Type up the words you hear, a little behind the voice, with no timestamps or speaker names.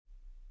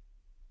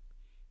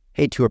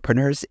Hey,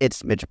 tourpreneurs,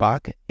 it's Mitch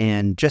Bach,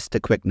 and just a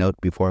quick note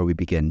before we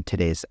begin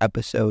today's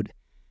episode.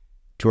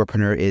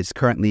 Tourpreneur is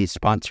currently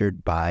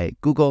sponsored by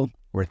Google.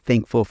 We're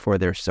thankful for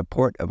their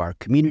support of our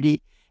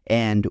community,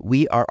 and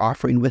we are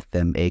offering with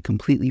them a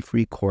completely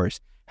free course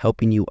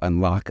helping you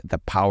unlock the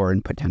power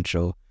and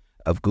potential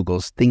of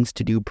Google's Things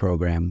to Do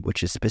program,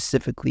 which is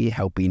specifically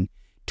helping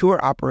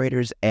tour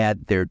operators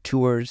add their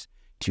tours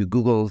to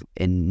Google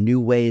in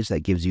new ways that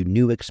gives you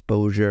new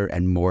exposure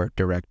and more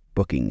direct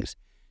bookings.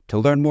 To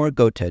learn more,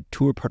 go to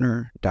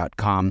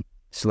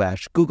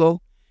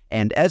tourpreneur.com/Google.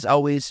 And as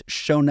always,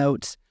 show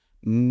notes,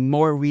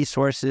 more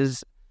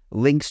resources,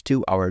 links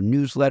to our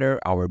newsletter,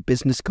 our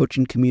business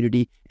coaching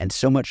community, and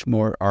so much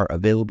more are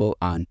available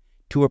on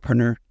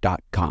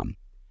tourpreneur.com.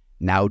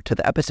 Now to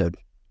the episode.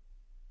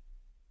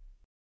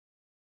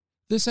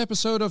 This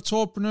episode of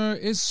Tourpreneur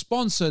is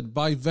sponsored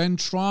by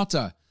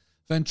Ventrata.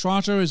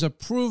 Ventrata is a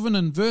proven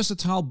and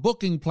versatile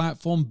booking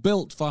platform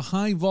built for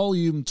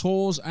high-volume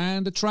tours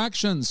and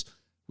attractions.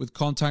 With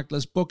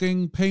contactless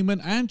booking,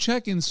 payment, and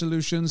check-in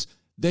solutions,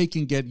 they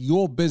can get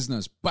your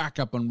business back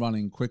up and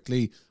running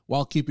quickly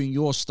while keeping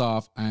your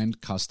staff and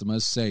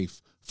customers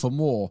safe. For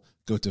more,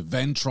 go to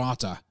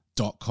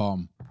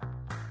ventrata.com.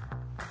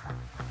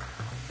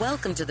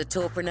 Welcome to the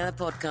Tourpreneur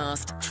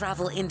podcast.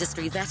 Travel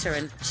industry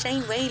veteran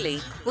Shane Whaley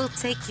will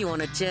take you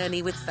on a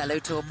journey with fellow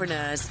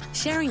tourpreneurs,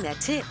 sharing their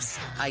tips,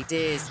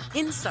 ideas,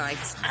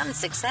 insights, and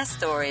success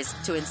stories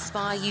to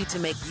inspire you to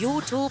make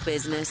your tour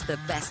business the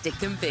best it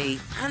can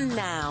be. And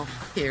now,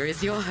 here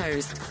is your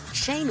host,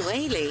 Shane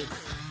Whaley.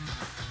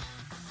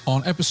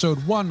 On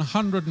episode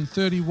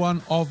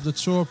 131 of the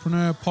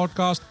Tourpreneur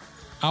podcast,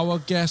 our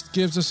guest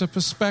gives us a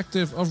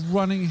perspective of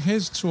running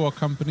his tour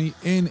company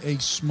in a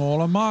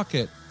smaller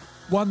market.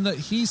 One that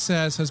he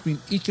says has been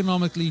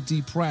economically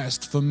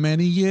depressed for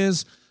many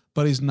years,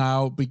 but is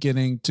now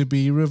beginning to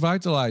be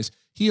revitalized.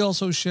 He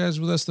also shares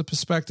with us the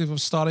perspective of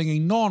starting a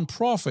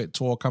non-profit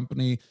tour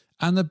company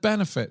and the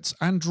benefits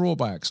and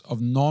drawbacks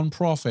of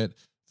non-profit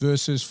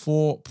versus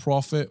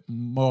for-profit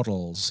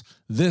models.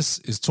 This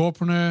is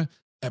Tourpreneur,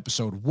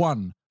 episode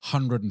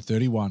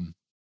 131.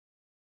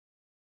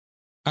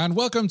 And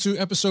welcome to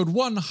episode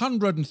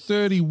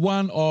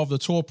 131 of the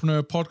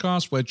Tourpreneur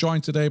podcast. We're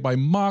joined today by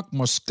Marc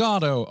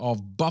Moscato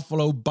of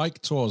Buffalo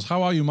Bike Tours.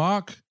 How are you,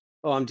 Marc?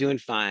 Oh, I'm doing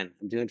fine.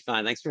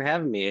 Thanks for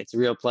having me. It's a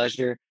real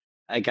pleasure.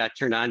 I got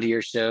turned on to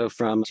your show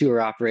from a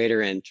tour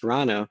operator in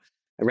Toronto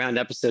around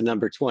episode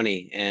number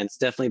 20. And it's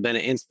definitely been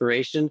an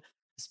inspiration,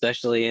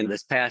 especially in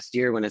this past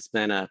year when it's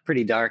been a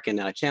pretty dark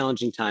and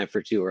challenging time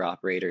for tour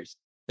operators.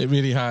 It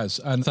really has.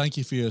 And thank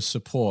you for your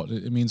support.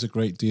 It means a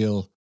great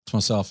deal to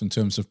myself in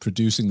terms of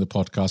producing the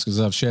podcast, because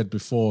as I've shared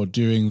before,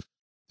 during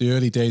the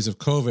early days of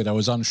COVID, I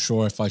was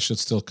unsure if I should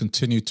still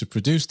continue to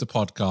produce the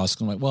podcast.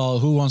 I'm like, well,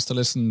 who wants to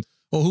listen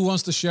or who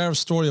wants to share a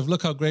story of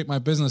look how great my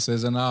business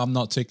is and now I'm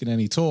not taking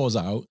any tours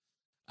out?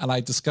 And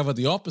I discovered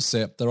the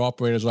opposite. Their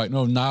operators were like,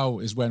 no, now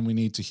is when we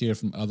need to hear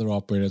from other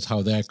operators,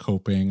 how they're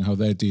coping, how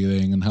they're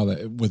dealing, and how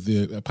they with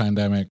the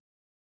pandemic.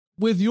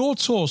 With your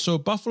tour, so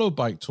Buffalo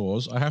Bike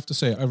Tours, I have to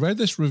say, I read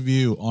this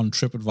review on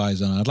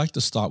TripAdvisor, and I'd like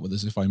to start with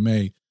this if I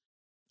may.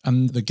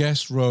 And the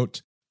guest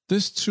wrote,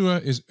 "This tour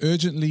is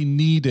urgently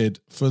needed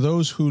for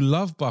those who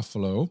love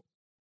Buffalo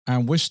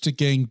and wish to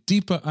gain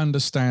deeper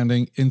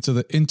understanding into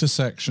the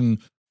intersection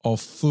of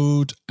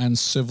food and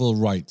civil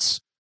rights."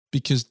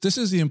 Because this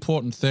is the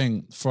important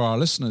thing for our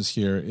listeners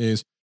here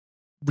is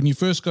when you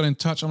first got in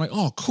touch, I'm like,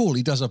 oh, cool,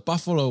 he does a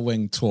buffalo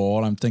wing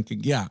tour. I'm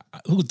thinking, yeah,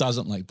 who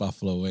doesn't like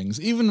buffalo wings?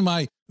 Even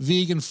my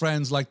vegan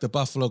friends like the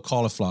buffalo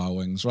cauliflower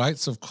wings, right?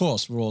 So, of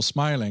course, we're all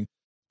smiling.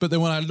 But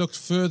then when I looked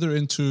further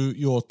into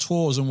your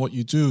tours and what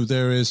you do,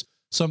 there is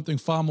something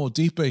far more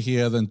deeper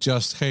here than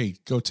just, hey,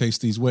 go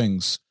taste these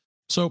wings.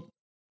 So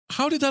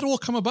how did that all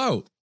come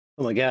about?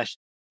 Oh my gosh.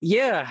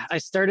 Yeah, I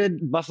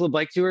started Buffalo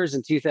Bike Tours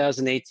in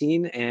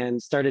 2018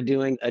 and started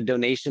doing a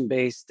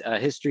donation-based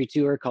history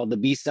tour called the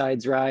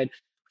B-Sides Ride,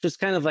 which is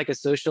kind of like a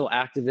social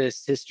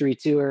activist history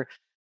tour.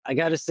 I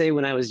got to say,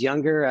 when I was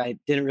younger, I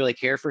didn't really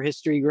care for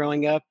history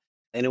growing up.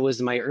 And it was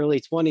in my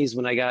early 20s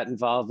when I got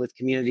involved with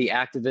community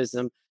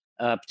activism,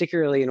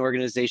 particularly an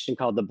organization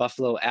called the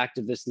Buffalo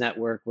Activist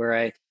Network, where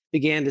I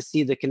began to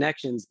see the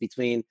connections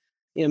between,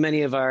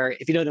 many of our,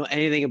 if you don't know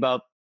anything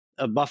about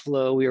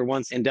Buffalo, we were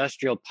once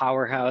industrial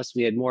powerhouse.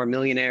 We had more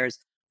millionaires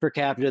per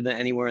capita than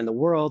anywhere in the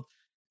world.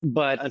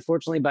 But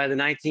unfortunately, by the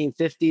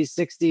 1950s,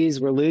 60s,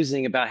 we're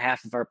losing about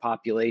half of our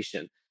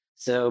population.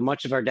 So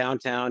much of our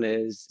downtown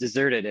is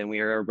deserted, and we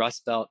are a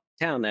Rust Belt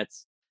town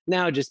that's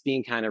now just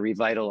being kind of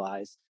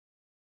revitalized.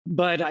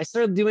 But I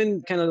started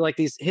doing kind of like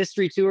these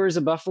history tours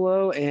of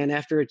Buffalo. And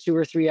after a 2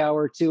 or 3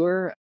 hour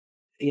tour,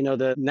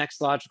 the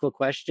next logical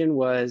question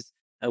was,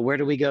 where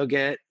do we go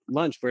get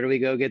lunch? Where do we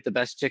go get the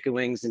best chicken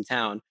wings in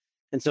town?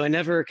 And so I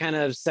never kind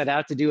of set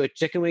out to do a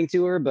chicken wing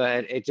tour,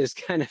 but it just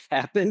kind of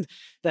happened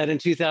that in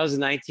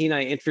 2019,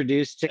 I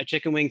introduced a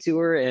chicken wing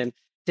tour and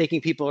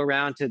taking people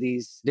around to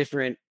these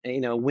different,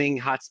 wing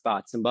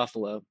hotspots in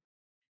Buffalo.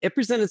 It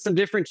presented some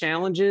different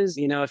challenges.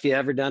 If you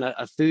ever done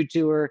a food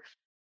tour,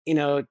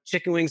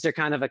 Chicken wings are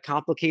kind of a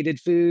complicated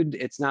food.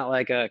 It's not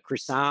like a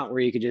croissant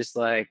where you could just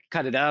like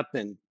cut it up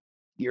and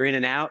you're in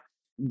and out.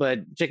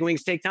 But chicken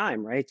wings take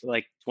time, right?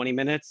 Like 20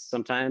 minutes,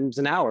 sometimes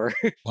an hour,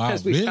 Wow,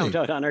 as we found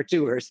really? out on our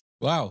tours.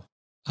 Wow.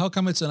 How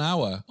come it's an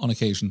hour on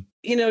occasion?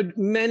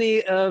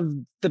 Many of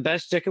the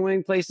best chicken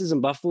wing places in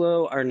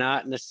Buffalo are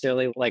not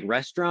necessarily like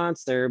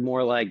restaurants. They're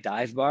more like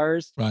dive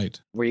bars Right.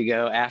 where you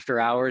go after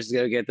hours to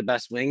go get the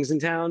best wings in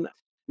town,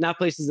 not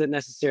places that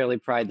necessarily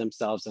pride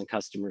themselves on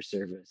customer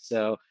service.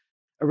 So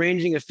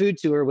arranging a food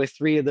tour with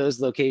three of those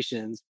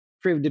locations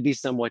proved to be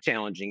somewhat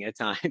challenging at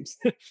times.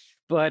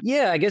 But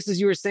yeah, I guess as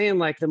you were saying,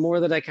 like the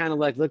more that I kind of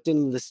like looked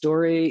into the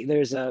story,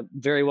 there's a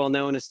very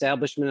well-known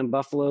establishment in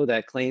Buffalo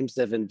that claims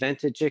to have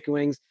invented chicken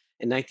wings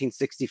in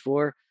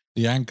 1964.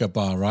 The Anchor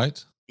Bar,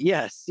 right?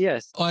 Yes,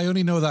 yes. Oh, I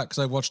only know that because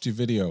I watched your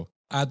video.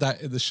 Add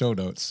that in the show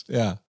notes.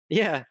 Yeah.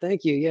 Yeah,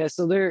 thank you. Yeah,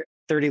 so they're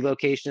 30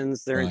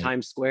 locations. They're in Right.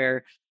 Times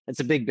Square.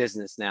 It's a big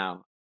business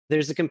now.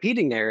 There's a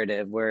competing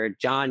narrative where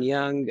John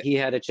Young, he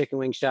had a chicken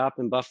wing shop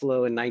in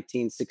Buffalo in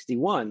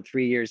 1961,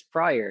 3 years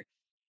prior.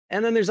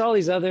 And then there's all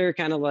these other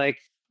kind of like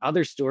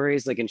other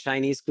stories, like in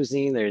Chinese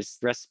cuisine, there's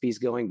recipes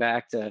going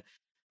back to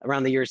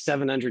around the year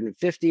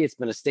 750. It's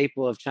been a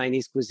staple of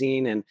Chinese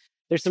cuisine. And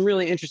there's some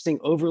really interesting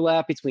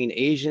overlap between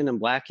Asian and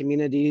Black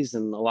communities.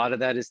 And a lot of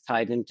that is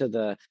tied into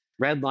the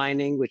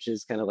redlining, which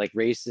is kind of like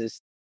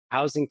racist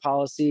housing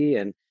policy.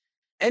 And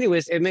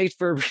anyways, it made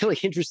for a really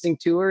interesting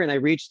tour. And I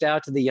reached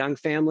out to the Young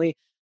family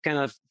kind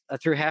of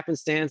through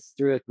happenstance,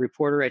 through a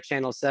reporter at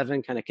Channel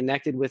 7, kind of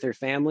connected with her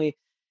family.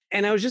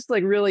 And I was just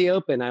like really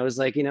open. I was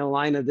like,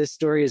 Lina, this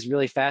story is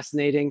really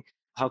fascinating.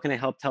 How can I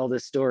help tell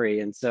this story?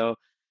 And so,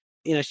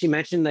 she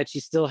mentioned that she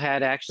still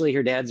had actually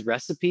her dad's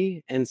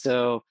recipe. And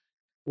so,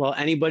 well,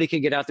 anybody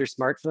could get out their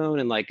smartphone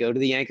and like go to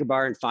the Anchor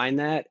Bar and find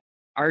that.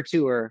 Our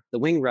tour, the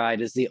Wing Ride,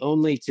 is the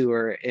only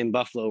tour in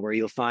Buffalo where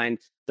you'll find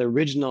the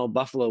original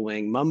buffalo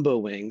wing, Mumbo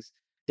wings,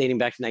 dating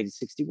back to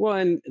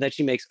 1961, that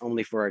she makes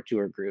only for our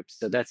tour groups.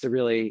 So that's a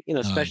really,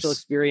 special Nice.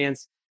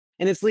 experience.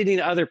 And it's leading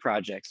to other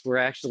projects. We're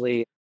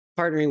actually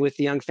partnering with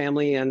the Young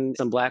family and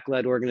some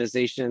Black-led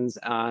organizations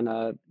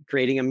on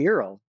creating a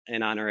mural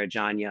in honor of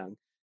John Young.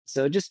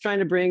 So just trying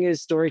to bring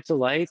his story to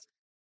light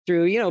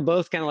through,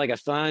 both kind of like a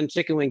fun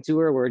chicken wing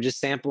tour where we're just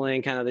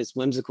sampling kind of this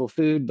whimsical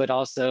food, but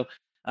also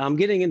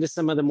getting into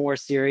some of the more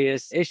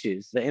serious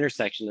issues, the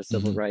intersection of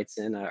civil rights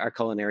and our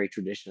culinary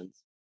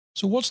traditions.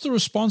 So what's the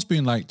response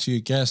been like to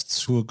your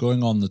guests who are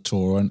going on the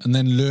tour and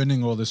then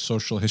learning all this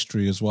social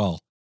history as well?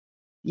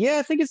 Yeah,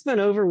 I think it's been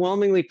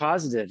overwhelmingly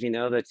positive.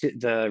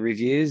 The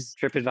reviews,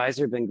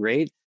 TripAdvisor have been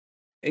great.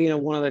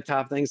 One of the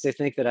top things I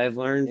think that I've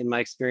learned in my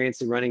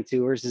experience in running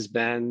tours has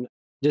been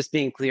just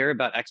being clear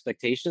about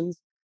expectations.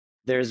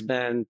 There's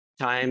been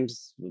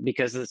times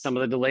because of some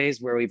of the delays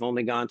where we've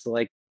only gone to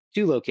like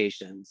 2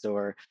 locations,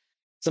 or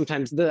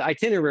sometimes the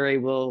itinerary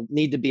will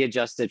need to be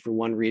adjusted for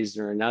one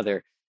reason or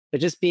another. But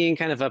just being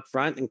kind of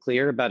upfront and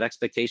clear about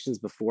expectations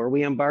before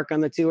we embark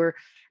on the tour,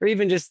 or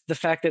even just the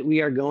fact that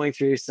we are going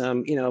through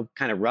some,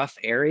 kind of rough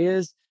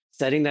areas,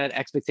 setting that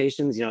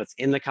expectations, it's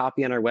in the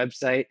copy on our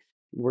website.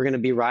 We're going to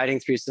be riding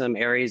through some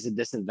areas of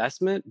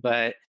disinvestment,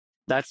 but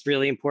that's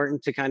really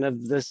important to kind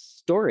of the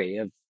story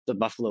of the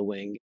buffalo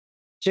wing.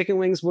 Chicken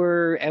wings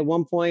were at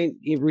one point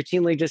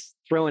routinely just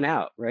thrown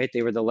out, right?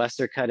 They were the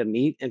lesser cut of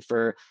meat. And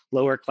for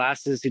lower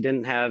classes who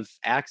didn't have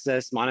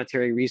access,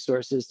 monetary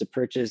resources to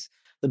purchase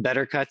the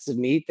better cuts of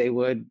meat, they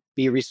would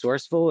be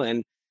resourceful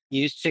and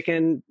use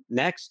chicken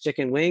necks,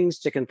 chicken wings,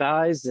 chicken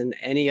thighs, and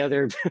any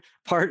other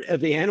part of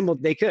the animal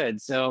they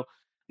could. So,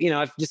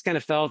 I've just kind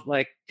of felt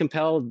like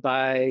compelled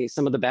by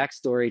some of the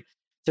backstory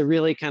to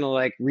really kind of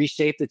like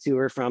reshape the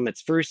tour from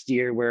its first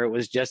year where it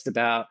was just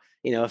about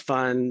a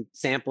fun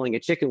sampling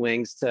of chicken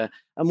wings to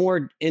a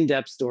more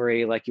in-depth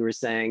story, like you were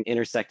saying,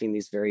 intersecting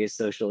these various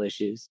social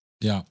issues.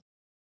 Yeah.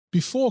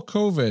 Before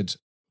COVID,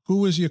 who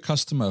was your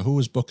customer? Who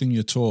was booking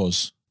your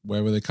tours?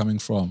 Where were they coming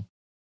from?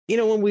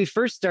 When we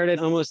first started,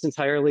 almost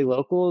entirely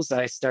locals.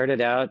 I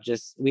started out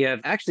we have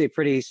actually a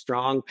pretty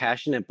strong,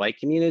 passionate bike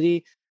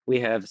community. We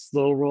have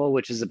Slow Roll,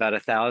 which is about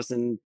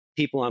 1,000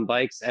 people on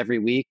bikes every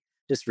week,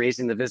 just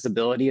raising the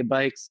visibility of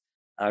bikes.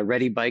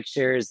 Ready Bike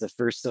Share is the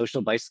first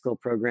social bicycle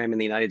program in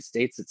the United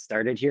States that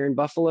started here in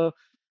Buffalo.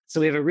 So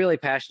we have a really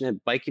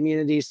passionate bike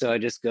community. So I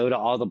just go to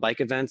all the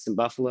bike events in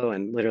Buffalo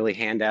and literally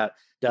hand out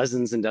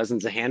dozens and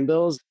dozens of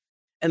handbills.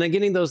 And then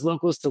getting those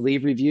locals to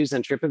leave reviews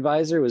on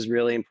TripAdvisor was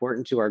really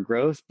important to our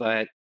growth.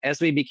 But as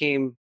we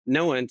became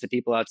known to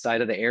people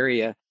outside of the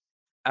area,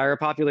 our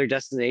popular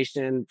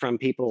destination from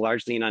people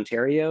largely in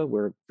Ontario,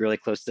 we're really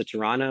close to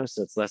Toronto,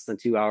 so it's less than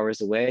 2 hours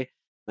away.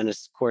 And of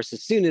course,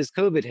 as soon as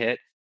COVID hit,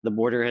 the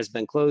border has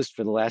been closed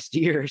for the last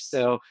year.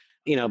 So,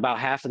 about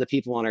half of the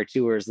people on our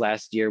tours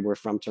last year were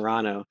from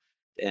Toronto.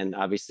 And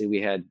obviously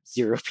we had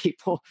 0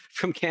 people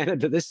from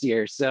Canada this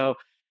year. So,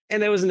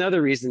 and that was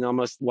another reason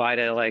almost why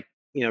to like,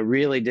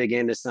 really dig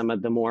into some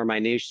of the more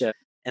minutia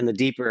and the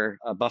deeper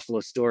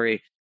Buffalo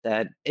story,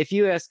 that if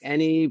you ask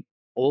any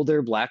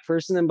older Black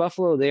person in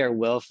Buffalo, they are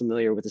well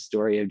familiar with the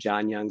story of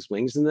John Young's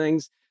Wings and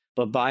Things.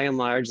 But by and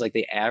large, like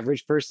the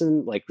average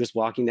person, like just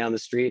walking down the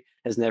street,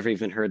 has never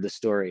even heard the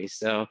story.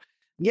 So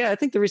yeah, I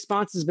think the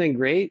response has been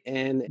great.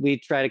 And we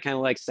try to kind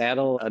of like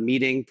saddle a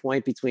meeting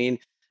point between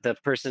the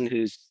person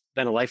who's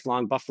been a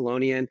lifelong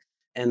Buffalonian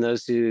and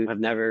those who have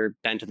never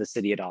been to the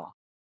city at all.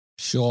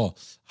 Sure.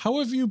 How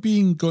have you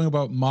been going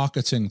about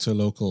marketing to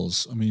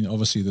locals? I mean,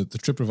 obviously the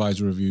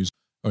TripAdvisor reviews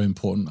are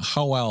important.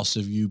 How else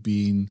have you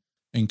been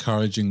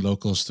encouraging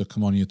locals to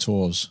come on your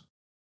tours?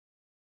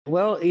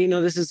 Well,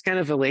 this is kind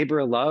of a labor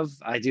of love.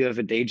 I do have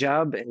a day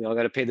job and we all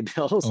got to pay the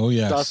bills. Oh, It's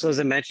yes. also, as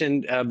I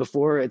mentioned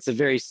before, it's a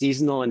very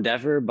seasonal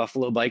endeavor,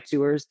 Buffalo Bike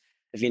Tours.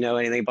 If you know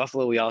anything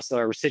Buffalo, we also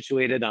are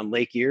situated on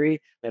Lake Erie.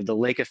 We have the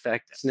lake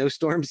effect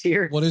snowstorms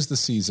here. What is the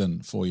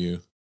season for you?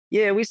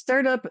 Yeah, we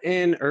start up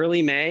in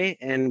early May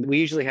and we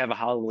usually have a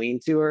Halloween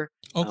tour.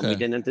 We Okay.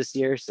 didn't this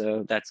year,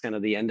 so that's kind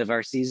of the end of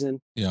our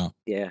season. Yeah.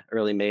 Yeah,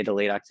 early May to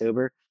late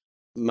October.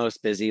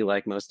 Most busy,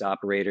 like most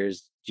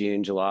operators,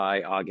 June,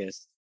 July,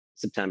 August,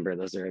 September.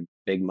 Those are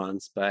big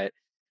months. But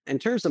in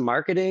terms of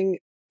marketing,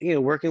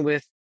 working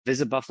with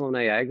Visit Buffalo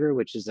Niagara,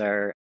 which is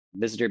our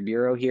visitor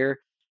bureau here,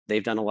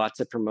 they've done a lot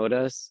to promote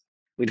us.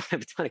 We don't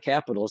have a ton of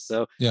capital.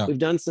 So Yeah. we've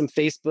done some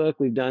Facebook,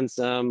 we've done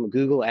some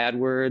Google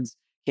AdWords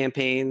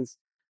campaigns,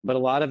 but a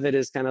lot of it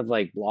is kind of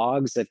like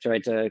blogs. I've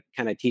tried to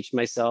kind of teach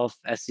myself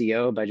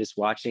SEO by just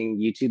watching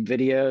YouTube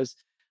videos.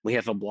 We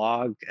have a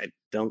blog.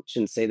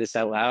 Shouldn't say this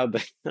out loud,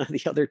 but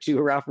the other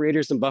tour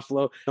operators in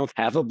Buffalo don't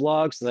have a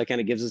blog. So that kind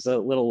of gives us a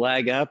little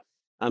leg up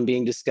on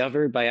being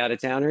discovered by out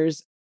of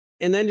towners.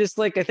 And then just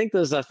like, I think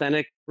those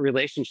authentic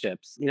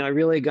relationships, I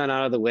really gone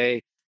out of the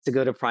way to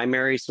go to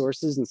primary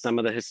sources and some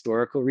of the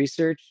historical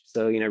research.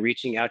 So,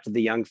 reaching out to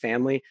the young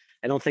family.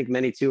 I don't think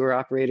many tour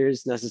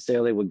operators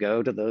necessarily would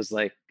go to those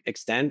like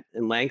extent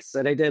and lengths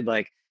that I did.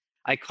 Like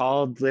I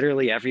called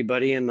literally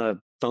everybody in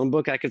the phone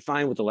book I could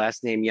find with the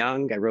last name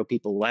Young. I wrote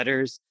people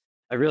letters.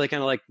 I really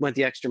kind of like went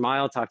the extra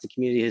mile, talked to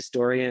community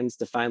historians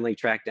to finally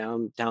track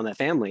down that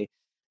family.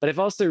 But I've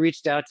also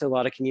reached out to a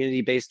lot of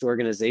community-based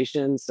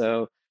organizations.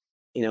 So,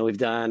 we've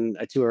done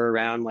a tour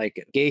around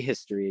like gay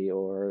history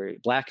or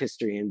Black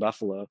history in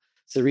Buffalo.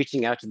 So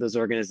reaching out to those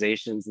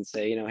organizations and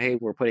say, hey,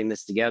 we're putting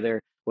this together.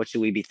 What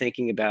should we be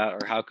thinking about?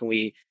 Or how can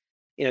we,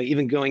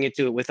 even going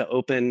into it with an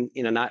open,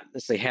 not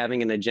necessarily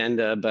having an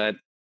agenda, but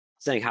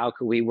saying how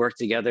could we work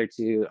together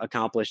to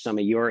accomplish some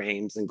of your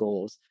aims and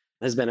goals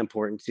has been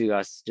important to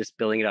us, just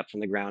building it up from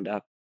the ground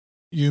up.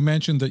 You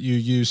mentioned that you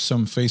used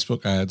some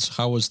Facebook ads.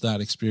 How was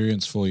that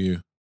experience for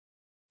you?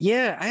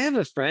 Yeah, I have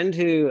a friend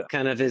who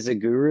kind of is a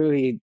guru.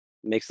 He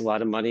makes a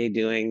lot of money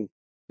doing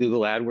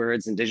Google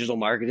AdWords and digital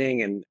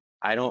marketing. And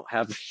I don't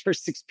have the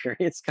first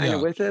experience kind of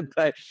Yeah. with it,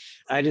 but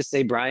I just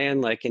say,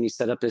 Brian, like, can you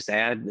set up this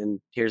ad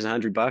and here's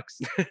 $100?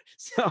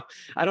 So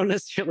I don't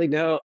necessarily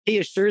know. He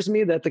assures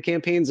me that the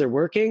campaigns are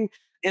working.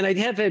 And I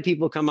have had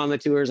people come on the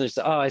tours and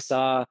say, oh, I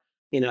saw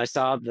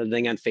the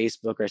thing on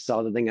Facebook or I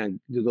saw the thing on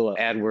Google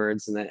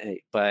AdWords and that,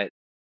 but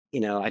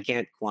I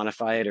can't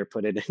quantify it or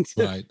put it into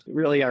Right.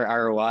 really our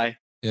ROI.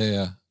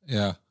 Yeah.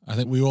 I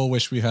think we all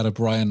wish we had a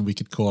Brian we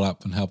could call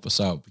up and help us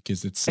out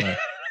because it's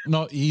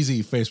not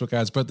easy, Facebook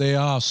ads, but they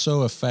are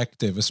so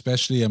effective.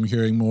 Especially I'm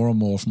hearing more and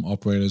more from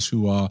operators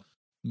who are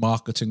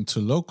marketing to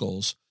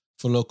locals,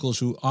 for locals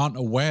who aren't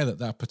aware that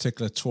that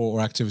particular tour or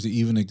activity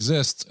even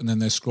exists. And then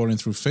they're scrolling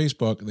through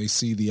Facebook, they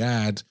see the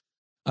ad.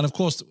 And of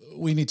course,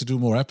 we need to do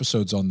more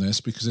episodes on this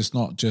because it's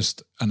not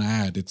just an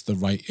ad. It's the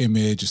right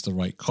image, it's the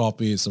right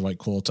copy, it's the right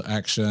call to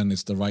action,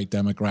 it's the right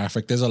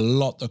demographic. There's a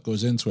lot that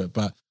goes into it,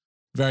 but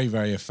very,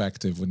 very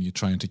effective when you're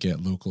trying to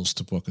get locals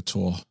to book a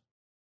tour.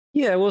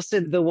 Yeah, well,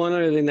 Sid, the one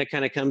other thing that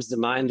kind of comes to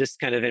mind, just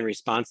kind of in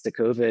response to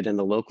COVID and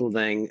the local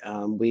thing,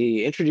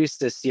 we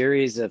introduced a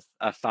series of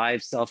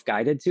 5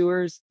 self-guided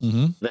tours.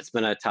 Mm-hmm. That's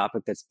been a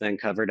topic that's been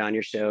covered on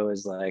your show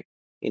is like,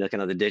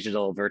 kind of the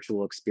digital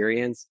virtual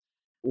experience.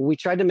 We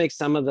tried to make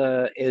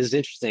it was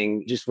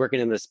interesting just working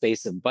in the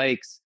space of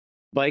bikes.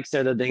 Bikes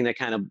are the thing that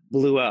kind of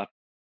blew up.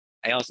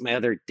 My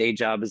other day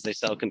job is I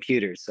sell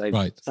computers. So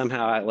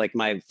somehow like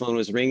my phone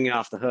was ringing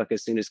off the hook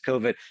as soon as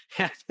COVID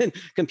happened.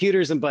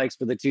 Computers and bikes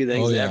were the 2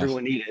 things that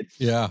everyone needed.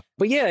 Yeah.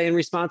 But yeah, in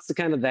response to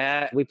kind of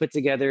that, we put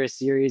together a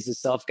series of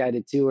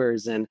self-guided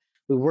tours and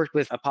we worked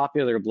with a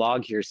popular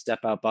blog here, Step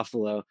Out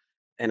Buffalo,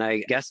 and I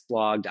guest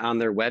blogged on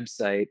their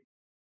website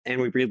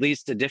and we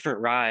released a different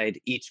ride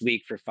each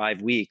week for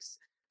 5 weeks.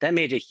 That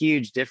made a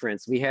huge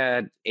difference. We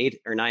had 800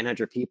 or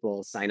 900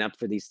 people sign up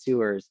for these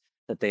tours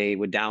that they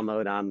would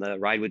download on the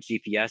Ride with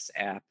GPS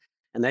app.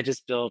 And that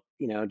just built,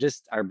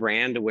 just our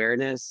brand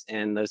awareness.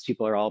 And those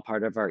people are all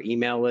part of our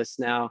email list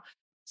now.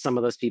 Some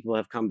of those people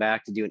have come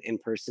back to do an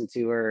in-person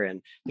tour and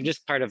they're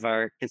just part of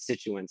our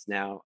constituents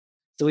now.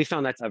 So we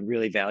found that's a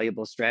really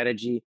valuable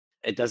strategy.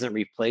 It doesn't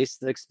replace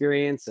the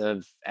experience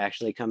of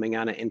actually coming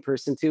on an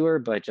in-person tour,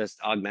 but just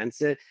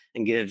augments it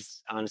and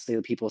gives, honestly,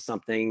 the people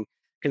something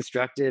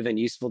constructive and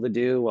useful to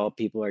do while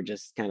people are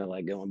just kind of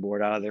like going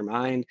bored out of their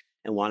mind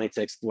and wanting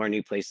to explore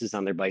new places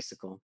on their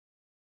bicycle.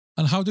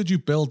 And how did you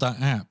build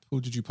that app? Who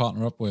did you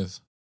partner up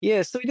with?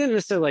 Yeah, so we didn't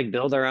necessarily like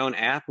build our own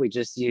app. We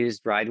just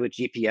used Ride with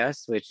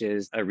GPS, which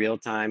is a real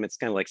time. It's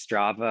kind of like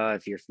Strava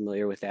if you're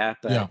familiar with that,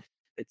 but Yeah.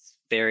 it's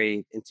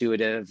very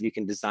intuitive. You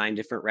can design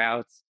different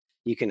routes.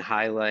 You can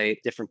highlight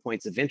different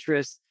points of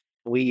interest.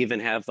 We even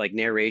have like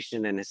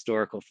narration and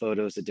historical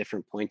photos of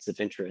different points of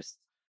interest.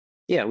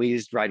 Yeah, we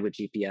used Ride with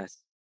GPS.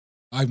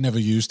 I've never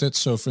used it.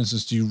 So, for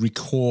instance, do you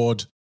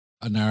record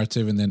a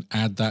narrative and then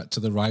add that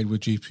to the Ride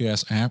with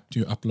GPS app?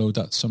 Do you upload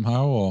that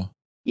somehow or?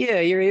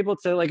 Yeah, you're able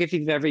to, like, if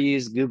you've ever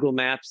used Google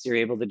Maps, you're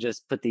able to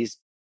just put these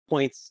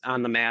points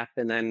on the map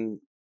and then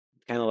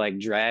kind of like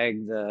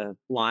drag the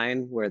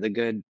line where the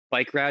good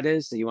bike route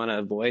is. So you want to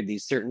avoid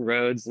these certain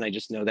roads. And I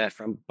just know that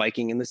from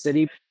biking in the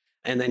city.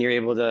 And then you're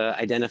able to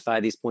identify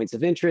these points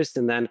of interest.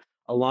 And then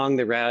along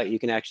the route, you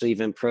can actually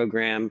even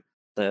program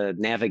the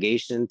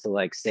navigation to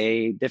like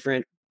say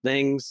different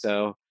things.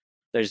 So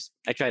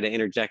I try to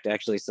interject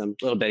actually some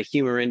little bit of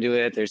humor into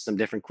it. There's some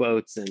different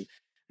quotes and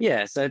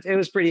yeah, so it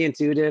was pretty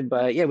intuitive,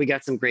 but yeah, we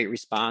got some great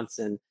response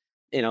and,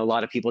 a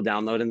lot of people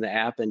downloading the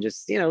app and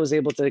just, was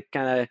able to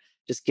kind of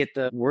just get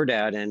the word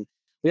out. And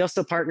we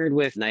also partnered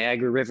with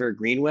Niagara River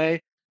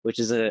Greenway, which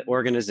is an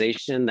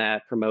organization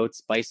that promotes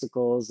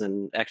bicycles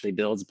and actually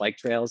builds bike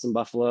trails in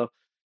Buffalo.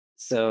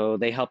 So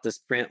they helped us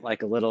print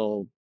like a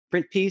little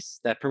print piece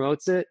that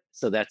promotes it.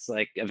 So that's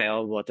like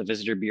available at the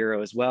visitor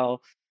bureau as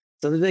well.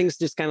 So the things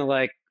just kind of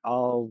like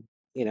all,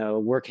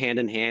 work hand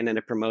in hand, and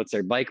it promotes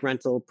our bike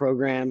rental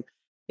program.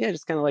 Yeah,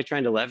 just kind of like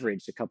trying to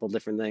leverage a couple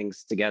different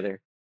things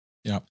together.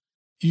 Yeah.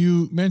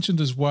 You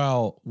mentioned as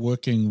well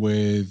working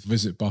with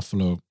Visit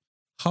Buffalo.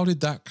 How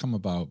did that come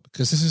about?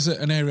 Because this is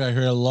an area I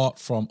hear a lot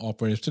from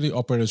operators, particularly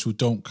operators who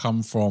don't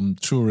come from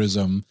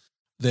tourism.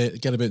 They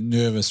get a bit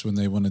nervous when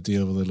they want to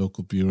deal with a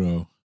local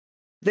bureau.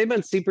 They've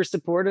been super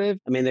supportive.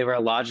 I mean, they were a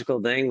logical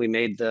thing. We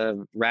made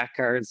the rack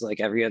cards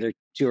like every other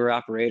tour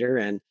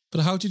operator.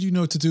 But how did you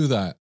know to do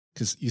that?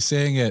 Because you're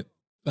saying it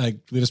like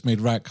we just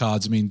made rack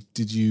cards. I mean,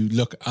 did you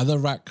look at other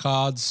rack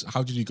cards?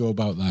 How did you go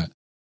about that?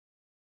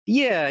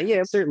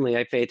 Yeah, certainly.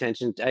 I pay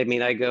attention. I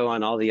mean, I go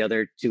on all the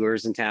other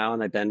tours in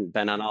town. I've been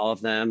on all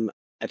of them.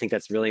 I think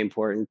that's really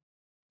important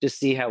to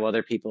see how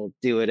other people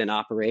do it and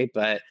operate.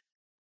 But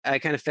I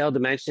kind of failed to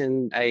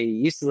mention I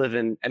used to live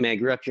I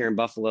grew up here in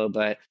Buffalo,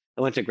 but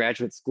I went to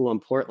graduate school in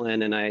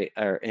Portland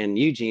or in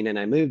Eugene, and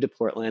I moved to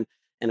Portland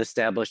and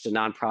established a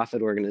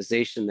nonprofit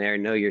organization there,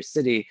 Know Your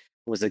City,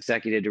 was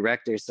executive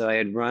director. So I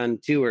had run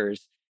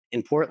tours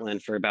in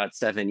Portland for about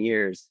 7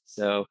 years.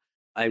 So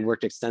I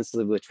worked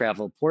extensively with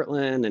Travel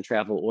Portland and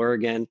Travel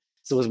Oregon.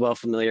 So I was well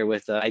familiar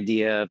with the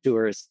idea of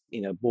tourist,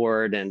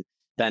 board and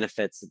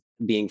benefits,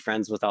 being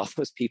friends with all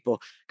those people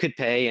could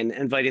pay and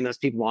inviting those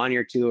people on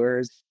your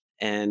tours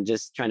and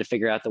just trying to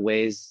figure out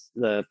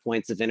the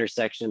points of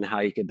intersection, how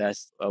you could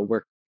best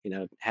work,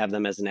 have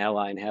them as an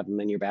ally and have them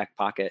in your back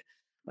pocket.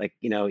 Like,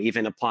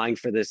 even applying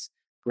for this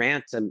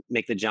grant to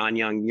make the John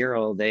Young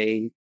mural,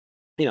 I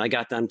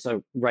got them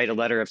to write a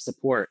letter of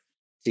support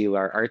to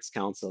our arts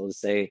council to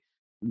say,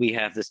 we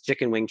have this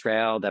chicken wing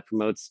trail that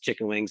promotes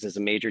chicken wings as a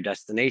major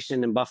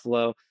destination in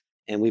Buffalo.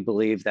 And we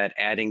believe that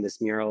adding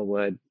this mural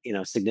would,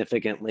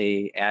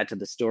 significantly add to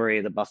the story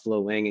of the Buffalo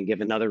wing and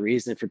give another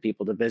reason for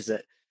people to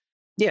visit.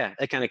 Yeah,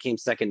 it kind of came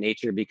second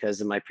nature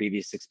because of my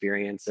previous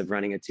experience of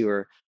running a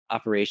tour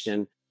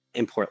operation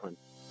in Portland.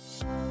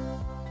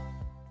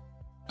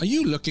 Are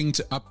you looking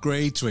to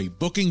upgrade to a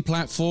booking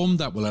platform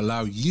that will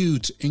allow you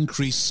to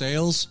increase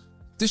sales,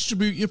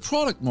 distribute your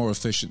product more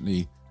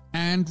efficiently,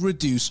 and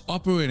reduce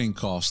operating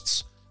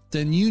costs?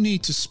 Then you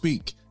need to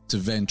speak to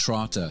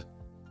Ventrata.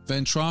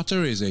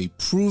 Ventrata is a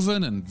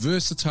proven and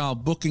versatile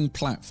booking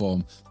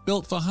platform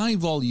built for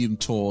high-volume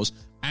tours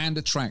and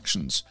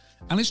attractions,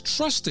 and is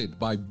trusted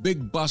by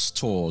Big Bus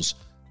Tours,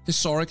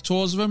 Historic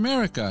Tours of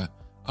America,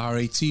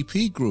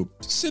 RATP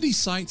Group, City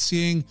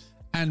Sightseeing,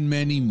 and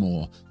many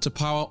more to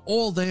power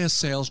all their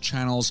sales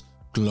channels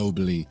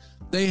globally.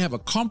 They have a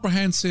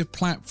comprehensive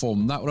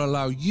platform that will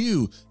allow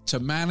you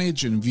to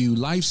manage and view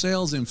live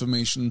sales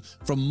information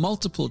from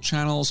multiple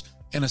channels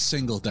in a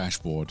single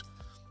dashboard.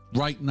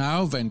 Right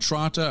now,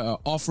 Ventrata are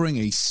offering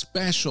a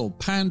special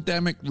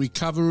pandemic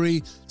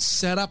recovery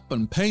setup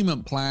and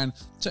payment plan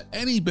to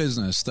any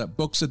business that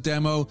books a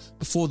demo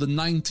before the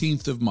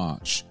 19th of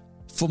March.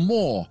 For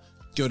more,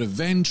 go to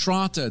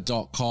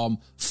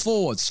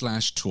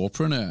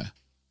ventrata.com/tourpreneur.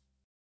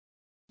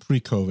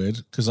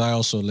 Pre-COVID, because I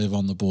also live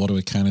on the border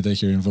with Canada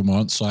here in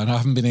Vermont, so I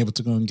haven't been able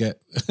to go and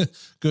get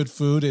good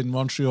food in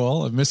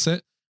Montreal. I miss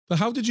it. But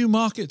how did you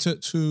market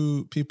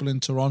to people in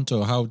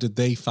Toronto? How did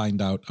they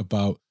find out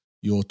about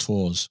your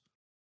tours?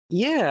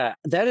 Yeah,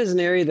 that is an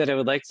area that I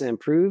would like to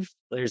improve.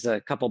 There's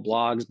a couple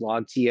blogs,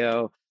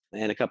 BlogTO,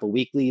 and a couple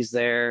weeklies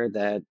there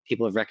that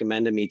people have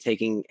recommended me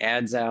taking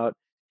ads out.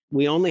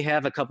 We only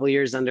have a couple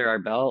years under our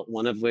belt,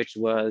 one of which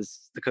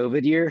was the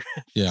COVID year.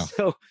 Yeah.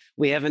 So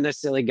we haven't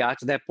necessarily got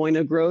to that point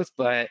of growth,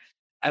 but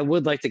I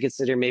would like to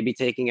consider maybe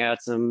taking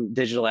out some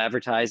digital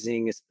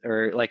advertising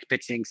or like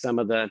pitching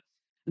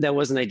that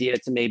was an idea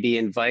to maybe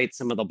invite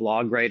some of the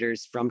blog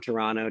writers from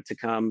Toronto to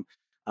come.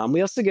 We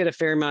also get a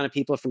fair amount of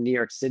people from New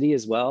York City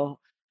as well.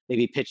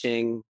 maybe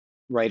pitching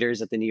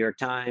writers at the New York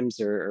Times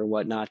or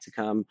whatnot to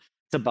come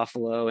to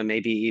Buffalo, and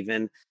maybe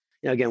even,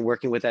 again,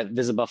 working with that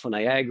Visit Buffalo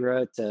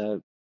Niagara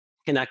to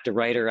connect a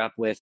writer up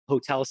with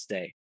hotel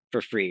stay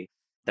for free.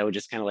 That would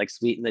just kind of like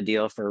sweeten the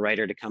deal for a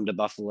writer to come to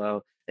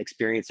Buffalo,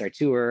 experience our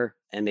tour,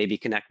 and maybe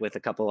connect with a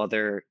couple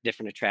other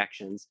different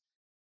attractions.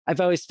 I've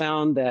always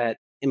found that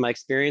in my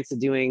experience of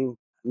doing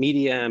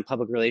media and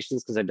public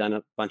relations, because I've done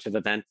a bunch of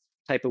event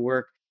type of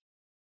work,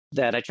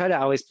 that I try to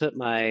always put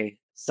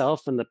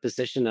myself in the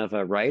position of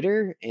a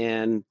writer,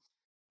 and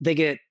they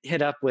get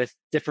hit up with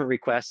different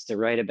requests to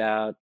write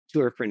about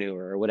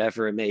tourpreneur or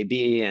whatever it may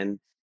be. And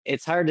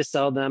it's hard to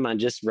sell them on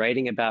just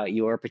writing about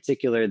your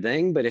particular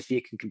thing. But if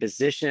you can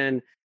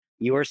position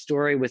your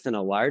story within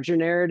a larger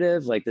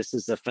narrative, like this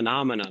is a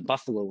phenomena,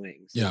 buffalo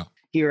wings. Yeah.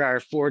 Here are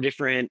 4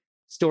 different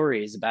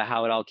stories about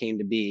how it all came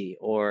to be,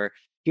 or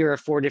here are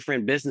 4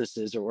 different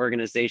businesses or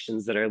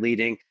organizations that are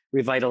leading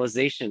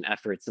revitalization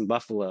efforts in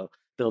Buffalo,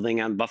 building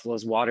on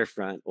Buffalo's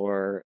waterfront,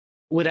 or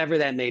whatever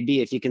that may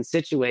be. If you can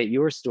situate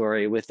your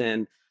story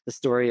within the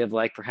story of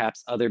like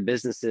perhaps other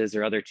businesses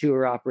or other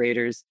tour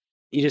operators,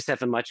 you just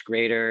have a much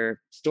greater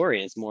story,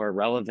 and it's more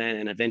relevant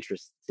and of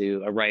interest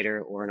to a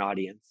writer or an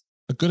audience.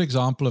 A good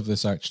example of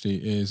this actually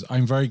is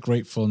I'm very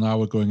grateful now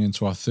we're going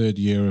into our 3rd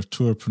year of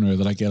Tourpreneur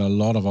that I get a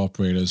lot of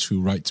operators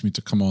who write to me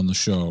to come on the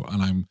show,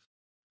 and I'm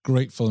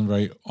grateful and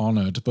very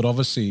honored. But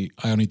obviously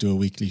I only do a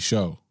weekly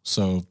show,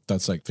 so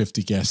that's like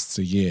 50 guests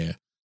a year,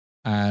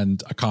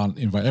 and I can't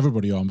invite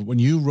everybody on. But when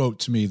you wrote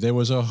to me, there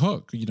was a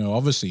hook,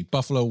 obviously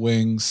buffalo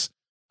wings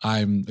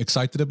I'm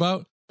excited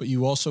about, but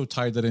you also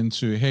tied that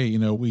into, hey,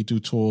 we do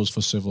tours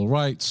for civil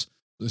rights.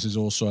 This is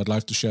also, I'd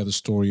like to share the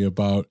story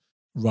about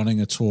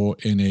running a tour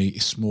in a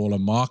smaller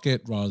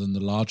market rather than the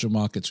larger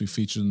markets we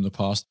featured in the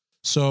past.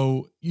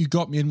 So you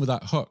got me in with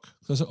that hook.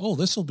 So I said, oh,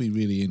 this will be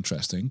really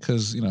interesting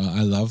because,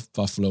 I love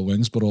buffalo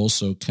wings, but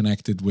also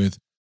connected with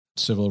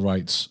civil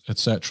rights,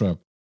 etc.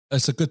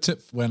 It's a good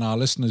tip when our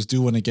listeners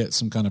do want to get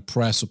some kind of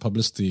press or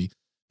publicity,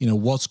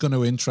 what's going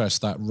to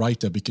interest that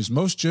writer, because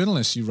most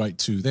journalists you write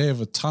to, they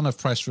have a ton of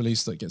press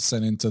release that gets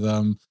sent into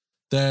them.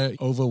 They're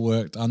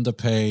overworked,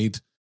 underpaid.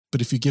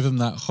 But if you give them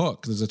that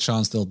hook, there's a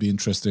chance they'll be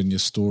interested in your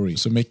story.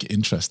 So make it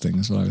interesting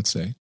is what I would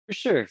say.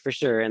 For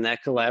sure. And that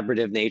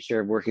collaborative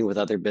nature of working with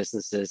other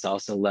businesses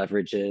also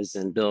leverages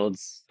and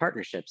builds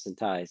partnerships and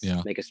ties,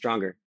 make us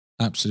stronger.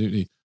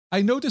 Absolutely.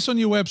 I noticed on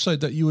your website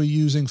that you were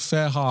using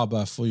Fair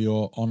Harbor for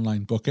your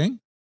online booking.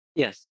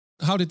 Yes.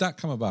 How did that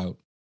come about?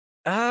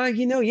 I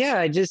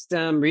just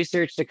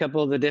researched a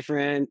couple of the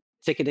different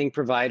ticketing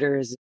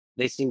providers.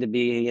 They seem to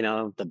be,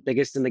 the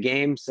biggest in the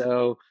game.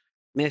 So,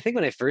 I think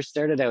when I first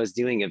started, I was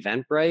doing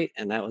Eventbrite,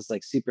 and that was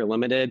like super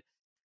limited,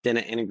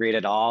 didn't integrate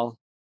at all.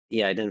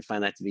 Yeah, I didn't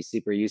find that to be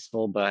super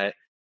useful, but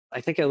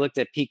I think I looked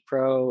at Peak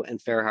Pro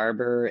and Fair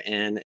Harbor,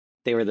 and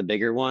they were the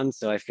bigger ones.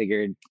 So I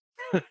figured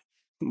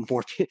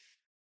more,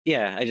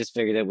 I just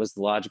figured it was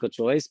the logical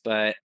choice.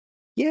 But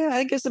yeah,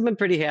 I guess I've been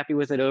pretty happy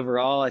with it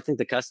overall. I think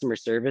the customer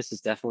service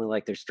is definitely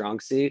like their strong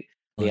suit.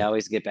 They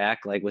always get back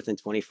like within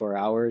 24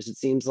 hours, it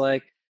seems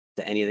like,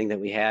 to anything that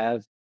we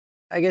have.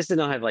 I guess I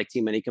don't have like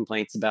too many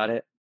complaints about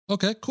it.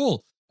 Okay,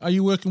 cool. Are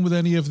you working with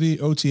any of the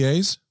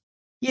OTAs?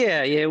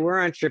 Yeah, we're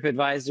on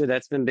TripAdvisor.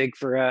 That's been big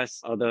for us,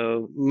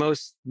 although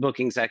most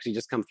bookings actually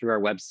just come through our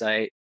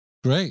website.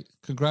 Great.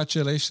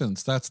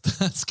 Congratulations. That's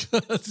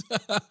good.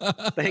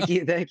 Thank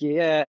you.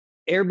 Yeah.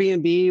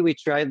 Airbnb, we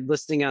tried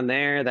listing on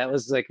there. That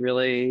was like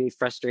really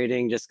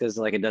frustrating just because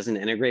like it doesn't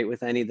integrate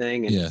with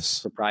anything and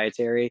it's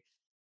proprietary.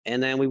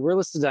 And then we were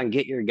listed on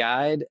Get Your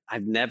Guide.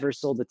 I've never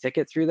sold a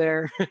ticket through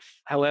there.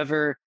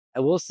 However, I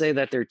will say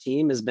that their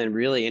team has been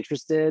really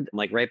interested.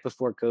 Like right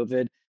before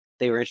COVID,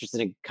 they were interested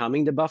in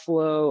coming to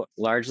Buffalo,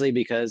 largely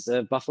because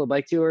of Buffalo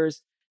Bike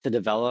Tours, to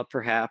develop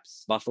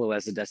perhaps Buffalo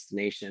as a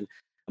destination.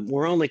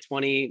 We're only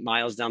 20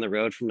 miles down the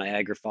road from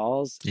Niagara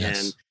Falls.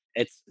 And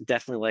it's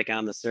definitely like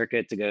on the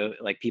circuit to go,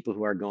 like people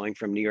who are going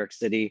from New York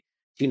City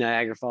to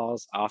Niagara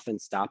Falls often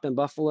stop in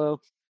Buffalo.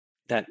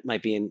 That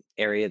might be an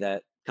area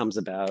that comes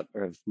about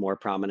or of more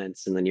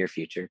prominence in the near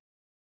future.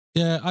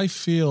 Yeah, I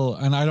feel,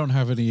 and I don't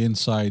have any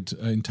inside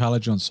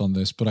intelligence on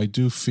this, but I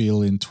do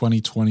feel in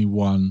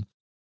 2021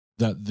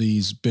 that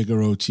these bigger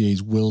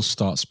OTAs will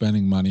start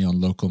spending money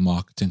on local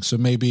marketing. So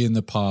maybe in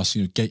the past,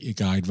 Get Your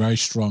Guide, very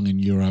strong in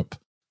Europe,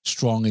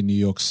 strong in New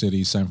York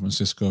City, San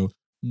Francisco,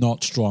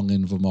 not strong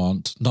in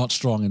Vermont, not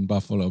strong in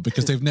Buffalo,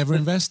 because they've never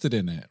invested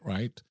in it,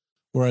 right?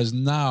 Whereas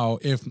now,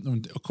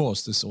 of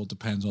course, this all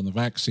depends on the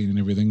vaccine and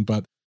everything,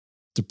 but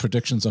the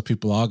predictions are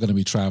people are going to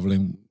be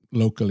traveling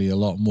locally a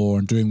lot more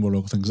and doing more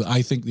local things.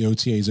 I think the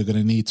OTAs are going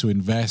to need to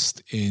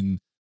invest in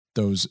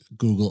those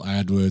Google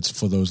AdWords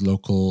for those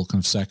local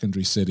kind of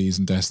secondary cities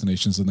and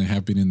destinations than they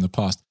have been in the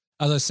past.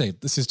 As I say,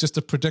 this is just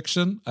a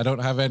prediction. I don't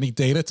have any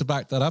data to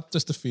back that up,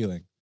 just a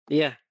feeling.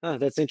 Yeah,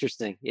 that's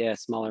interesting. Yeah,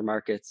 smaller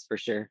markets for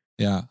sure.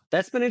 Yeah.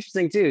 That's been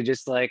interesting too,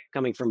 just like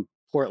coming from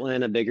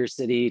Portland, a bigger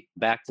city,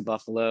 back to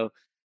Buffalo.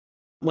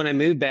 When I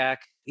moved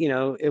back,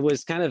 it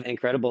was kind of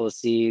incredible to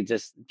see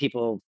just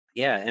people,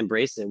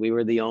 embrace it. We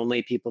were the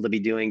only people to be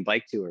doing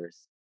bike tours.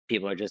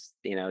 people are just,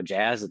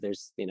 jazzed that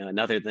there's,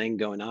 another thing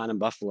going on in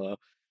Buffalo.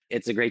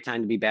 It's a great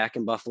time to be back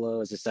in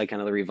Buffalo. As I said,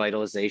 kind of the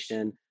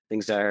revitalization.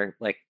 Things are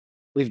like,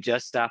 we've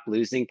just stopped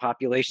losing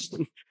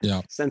population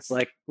Yeah. since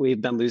like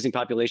we've been losing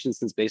population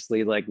since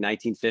basically like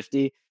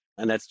 1950.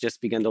 And that's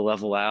just begun to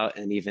level out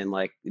and even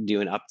like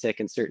do an uptick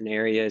in certain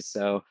areas.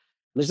 So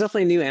there's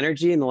definitely new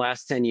energy in the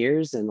last 10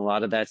 years. And a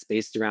lot of that's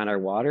based around our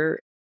water.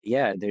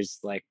 Yeah, there's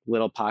like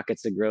little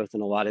pockets of growth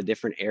in a lot of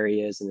different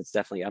areas. And it's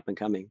definitely up and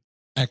coming.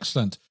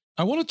 Excellent.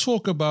 I want to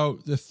talk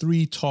about the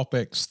three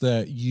topics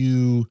that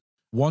you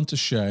want to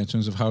share in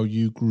terms of how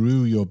you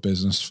grew your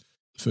business.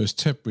 First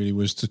tip really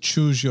was to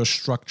choose your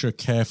structure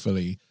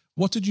carefully.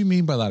 What did you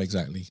mean by that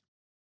exactly?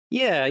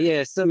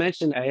 Yeah. So I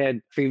mentioned I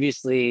had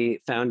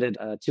previously founded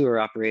a tour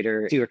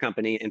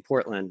company in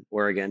Portland,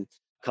 Oregon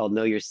called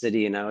Know Your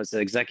City. And I was the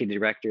executive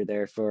director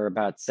there for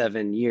about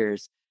 7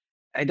 years.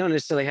 I don't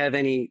necessarily have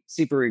any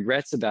super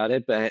regrets about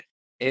it, but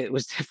it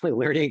was definitely a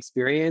learning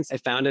experience. I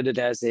founded it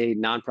as a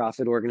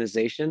nonprofit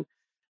organization.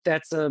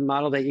 That's a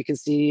model that you can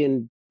see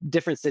in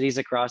different cities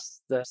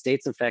across the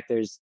states. In fact,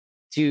 there's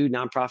two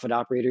nonprofit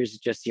operators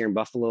just here in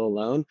Buffalo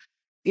alone.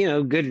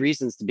 Good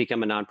reasons to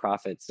become a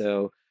nonprofit.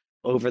 So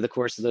over the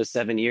course of those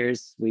 7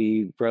 years,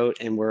 we wrote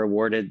and were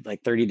awarded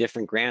like 30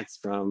 different grants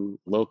from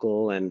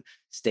local and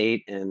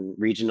state and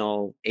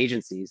regional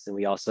agencies. And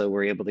we also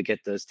were able to get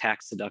those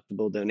tax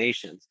deductible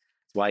donations.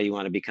 That's why you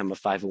want to become a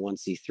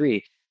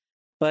 501c3.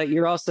 But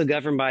you're also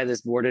governed by this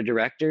board of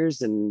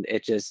directors, and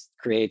it just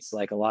creates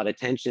like a lot of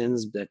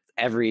tensions that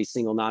every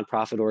single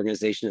nonprofit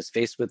organization is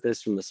faced with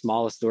this, from the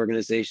smallest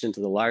organization to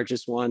the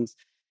largest ones.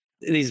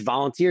 These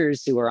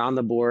volunteers who are on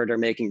the board are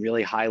making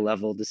really high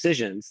level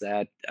decisions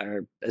that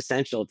are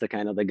essential to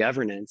kind of the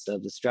governance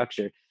of the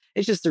structure.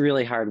 It's just a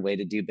really hard way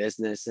to do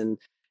business. And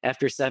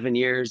after 7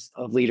 years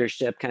of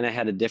leadership, kind of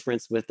had a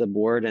difference with the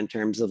board in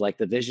terms of like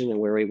the vision and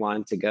where we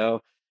wanted to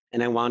go.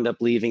 And I wound up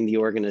leaving the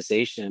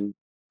organization.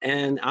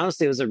 And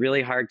honestly, it was a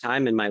really hard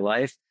time in my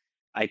life.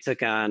 I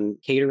took on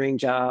catering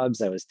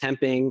jobs, I was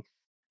temping,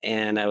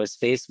 and I was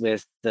faced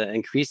with the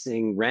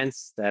increasing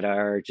rents that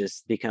are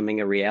just becoming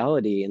a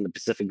reality in the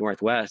Pacific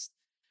Northwest.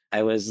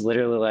 I was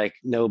literally like,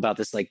 know about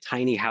this like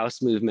tiny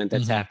house movement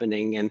that's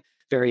happening in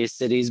various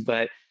cities,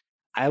 but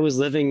I was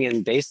living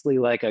in basically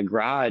like a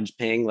garage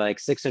paying like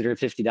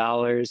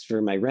 $650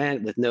 for my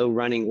rent with no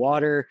running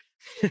water,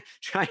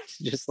 trying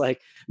to just like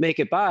make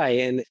it by.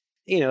 And,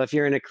 if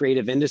you're in a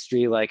creative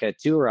industry like a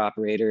tour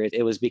operator,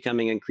 it was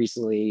becoming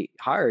increasingly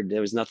hard. There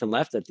was nothing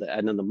left at the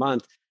end of the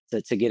month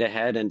to get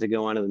ahead and to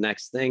go on to the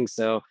next thing.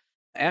 So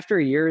after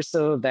a year or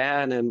so of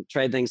that, and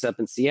tried things up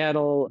in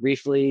Seattle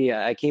briefly,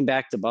 I came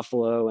back to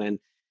Buffalo. And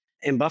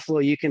in Buffalo,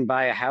 you can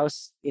buy a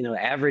house,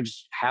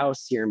 average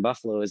house here in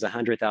Buffalo is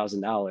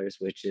 $100,000,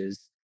 which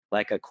is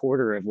like a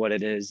quarter of what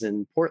it is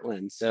in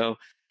Portland. So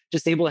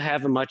just able to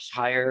have a much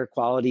higher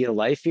quality of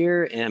life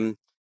here. And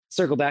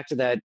circle back to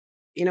that,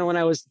 when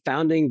I was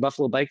founding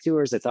Buffalo Bike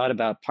Tours, I thought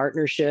about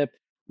partnership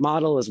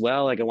model as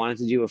well. Like I wanted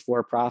to do a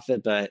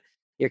for-profit, but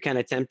you're kind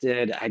of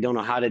tempted. I don't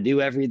know how to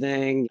do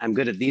everything. I'm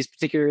good at these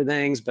particular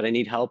things, but I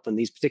need help in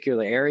these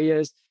particular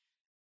areas.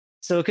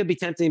 So it could be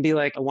tempting to be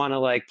like, I want to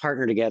like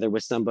partner together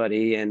with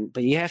somebody.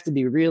 But you have to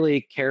be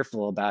really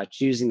careful about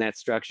choosing that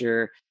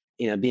structure,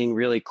 being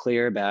really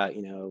clear about,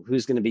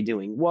 who's going to be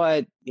doing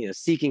what,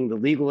 seeking the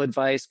legal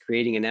advice,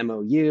 creating an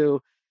MOU.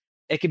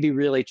 It could be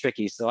really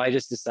tricky. So I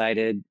just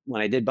decided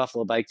when I did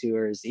Buffalo Bike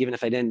Tours, even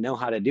if I didn't know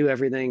how to do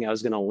everything, I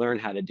was going to learn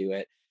how to do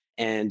it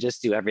and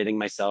just do everything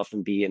myself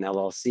and be an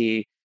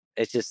LLC.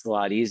 It's just a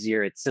lot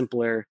easier. It's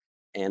simpler.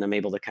 And I'm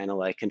able to kind of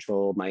like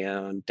control my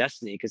own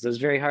destiny, because it was a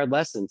very hard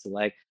lesson to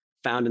like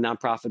found a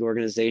nonprofit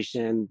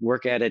organization,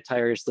 work at it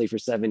tirelessly for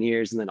 7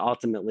 years, and then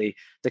ultimately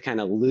to kind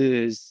of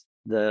lose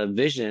the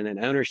vision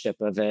and ownership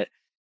of it.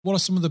 What are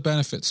some of the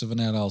benefits of an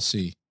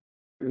LLC?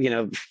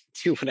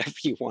 Do whatever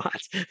you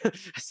want,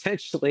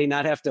 essentially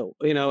not have to,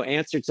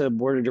 answer to a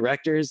board of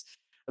directors,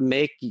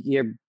 make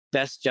your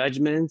best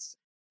judgments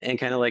and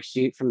kind of like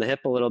shoot from the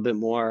hip a little bit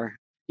more.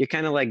 You're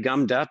kind of like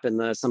gummed up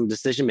in some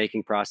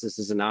decision-making process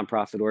as a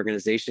nonprofit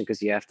organization,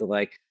 because you have to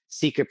like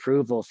seek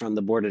approval from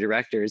the board of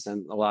directors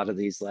and a lot of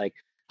these like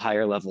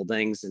higher level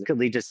things, and it could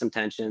lead to some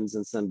tensions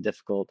and some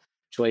difficult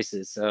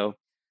choices. So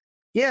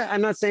yeah,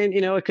 I'm not saying,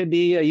 it could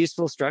be a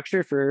useful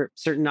structure for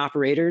certain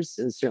operators,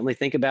 and certainly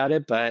think about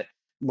it. But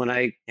when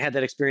I had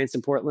that experience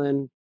in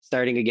Portland,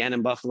 starting again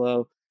in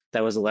Buffalo,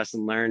 that was a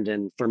lesson learned.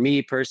 And for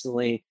me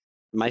personally,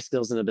 my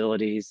skills and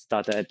abilities,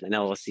 thought that an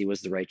LLC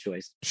was the right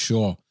choice.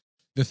 Sure.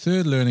 The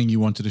third learning you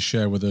wanted to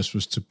share with us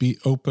was to be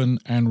open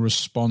and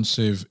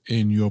responsive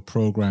in your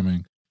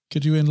programming.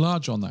 Could you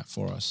enlarge on that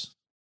for us?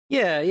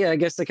 Yeah. I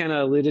guess I kind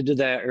of alluded to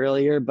that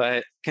earlier,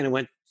 but kind of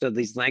went to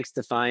these lengths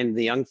to find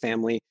the young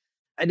family.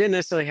 I didn't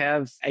necessarily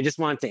I just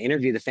wanted to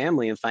interview the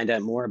family and find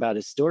out more about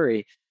his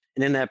story.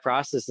 And in that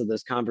process of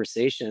those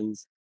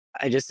conversations,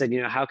 I just said,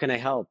 how can I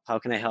help? How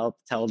can I help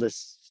tell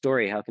this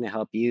story? How can I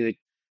help you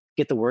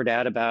get the word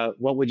out about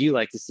what would you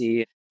like to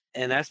see?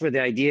 And that's where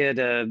the idea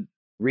to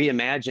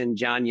reimagine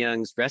John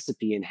Young's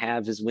recipe and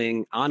have his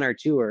wing on our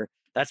tour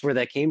that's where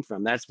that came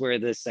from. That's where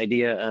this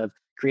idea of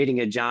creating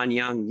a John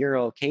Young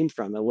mural came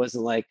from. It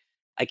wasn't like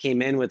I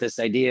came in with this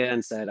idea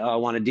and said, "Oh, I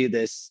want to do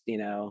this.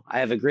 I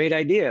have a great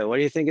idea. What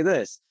do you think of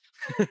this?"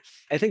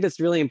 I think that's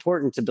really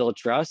important to build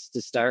trust,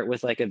 to start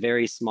with like a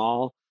very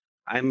small.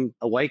 I'm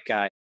a white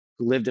guy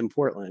who lived in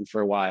Portland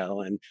for a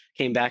while and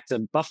came back to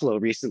Buffalo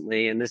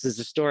recently. And this is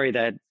a story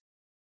that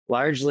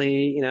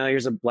largely,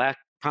 here's a Black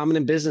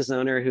prominent business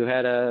owner who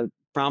had a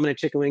prominent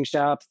chicken wing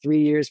shop 3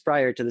 years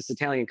prior to this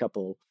Italian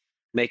couple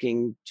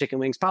making chicken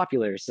wings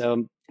popular.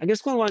 So I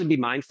just wanted to be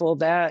mindful of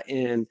that.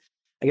 And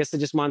I guess I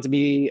just wanted to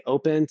be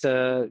open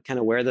to kind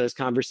of where those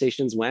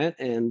conversations went.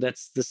 And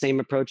that's the same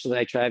approach that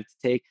I tried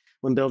to take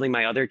when building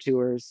my other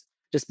tours,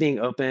 just being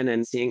open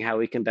and seeing how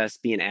we can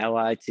best be an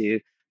ally to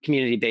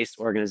community-based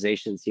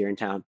organizations here in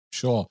town.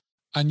 Sure.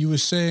 And you were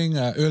saying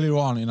earlier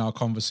on in our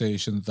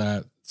conversation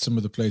that some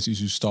of the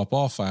places you stop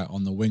off at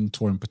on the wing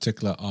tour in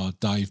particular are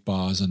dive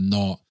bars and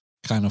not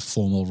kind of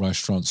formal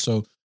restaurants.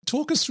 So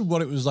talk us through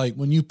what it was like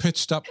when you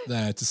pitched up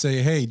there to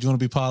say, hey, do you want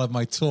to be part of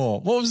my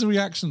tour? What was the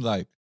reaction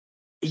like?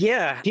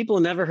 Yeah, people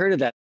never heard of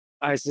that.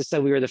 I just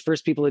said we were the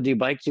first people to do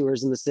bike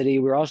tours in the city.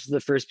 We were also the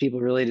first people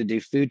really to do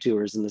food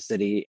tours in the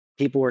city.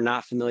 People were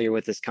not familiar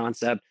with this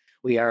concept.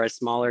 We are a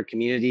smaller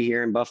community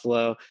here in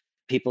Buffalo.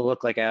 People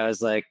look like I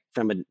was like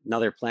from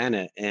another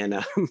planet.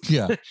 And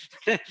yeah,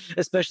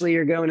 especially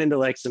you're going into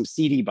like some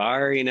seedy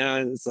bar, and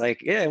it's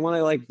like, yeah, I want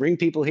to like bring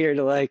people here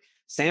to like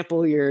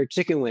sample your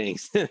chicken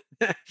wings.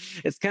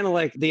 It's kind of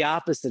like the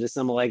opposite of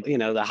some like,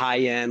 the high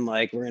end,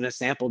 like we're going to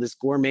sample this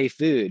gourmet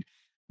food.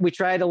 We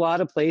tried a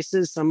lot of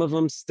places. Some of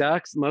them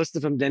stuck. Most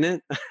of them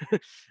didn't.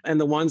 And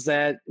the ones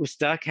that were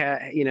stuck,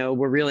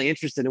 were really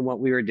interested in what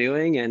we were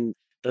doing. And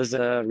those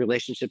are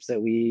relationships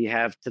that we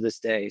have to this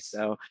day.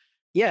 So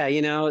yeah,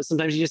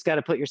 sometimes you just got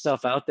to put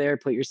yourself out there,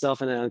 put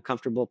yourself in an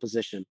uncomfortable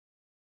position.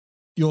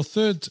 Your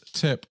third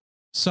tip,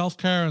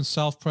 self-care and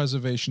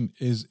self-preservation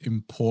is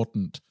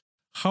important.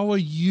 How are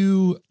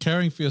you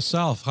caring for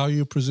yourself? How are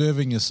you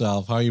preserving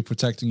yourself? How are you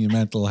protecting your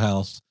mental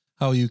health?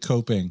 How are you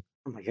coping?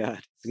 Oh my God,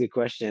 it's a good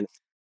question.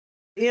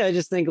 Yeah, I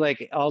just think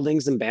like all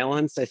things in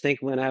balance. I think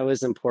when I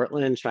was in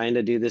Portland trying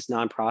to do this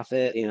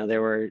nonprofit,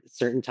 there were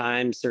certain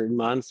times, certain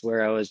months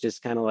where I was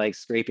just kind of like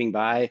scraping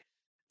by,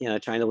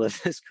 trying to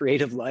live this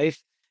creative life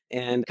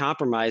and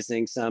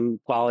compromising some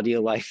quality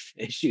of life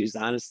issues,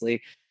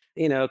 honestly.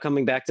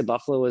 Coming back to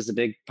Buffalo was a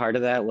big part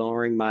of that,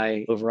 lowering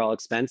my overall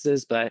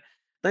expenses. But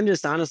then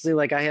just honestly,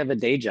 like I have a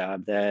day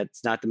job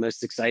that's not the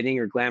most exciting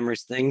or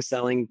glamorous thing,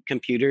 selling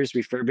computers,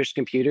 refurbished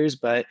computers,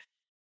 but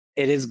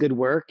it is good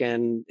work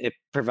and it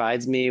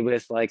provides me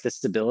with like the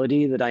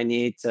stability that I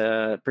need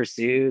to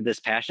pursue this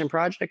passion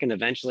project. And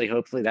eventually,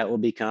 hopefully that will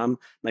become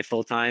my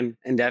full-time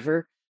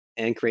endeavor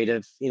and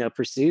creative,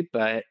 pursuit.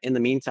 But in the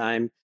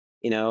meantime,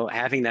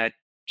 having that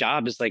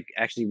job is like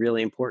actually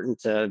really important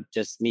to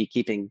just me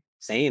keeping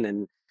sane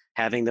and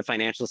having the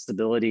financial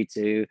stability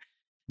to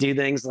do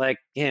things like,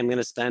 yeah, I'm going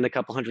to spend a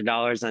couple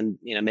 $100s on,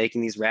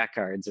 making these rack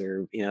cards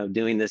or,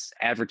 doing this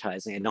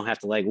advertising. I don't have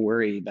to like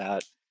worry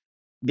about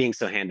being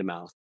so hand to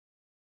mouth.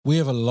 We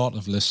have a lot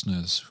of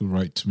listeners who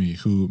write to me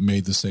who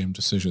made the same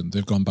decision.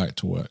 They've gone back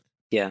to work.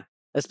 Yeah.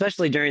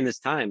 Especially during this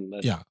time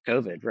of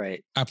COVID,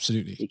 right?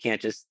 Absolutely. You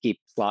can't just keep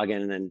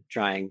slogging and then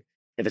trying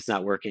if it's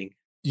not working.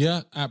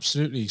 Yeah,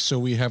 absolutely. So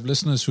we have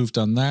listeners who've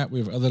done that. We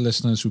have other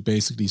listeners who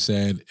basically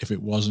said, if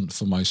it wasn't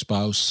for my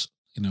spouse,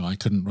 I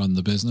couldn't run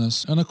the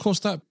business. And of course,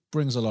 that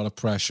brings a lot of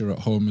pressure at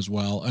home as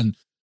well. And,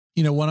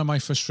 one of my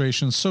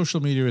frustrations,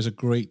 social media is a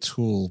great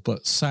tool,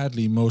 but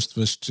sadly, most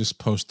of us just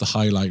post the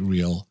highlight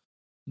reel.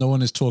 No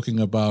one is talking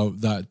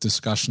about that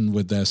discussion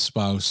with their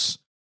spouse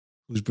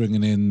who's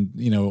bringing in,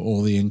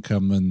 all the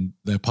income and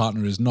their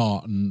partner is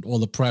not, and all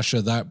the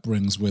pressure that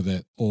brings with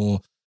it. Or,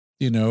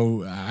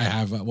 I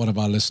have one of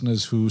our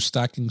listeners who's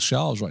stacking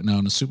shelves right now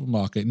in a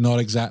supermarket, not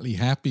exactly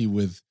happy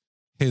with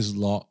his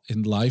lot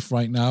in life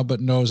right now, but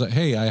knows that,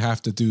 hey, I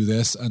have to do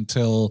this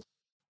until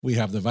we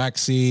have the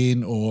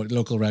vaccine or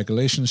local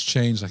regulations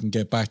change. I can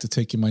get back to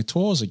taking my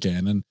tours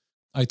again. And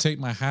I take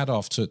my hat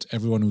off to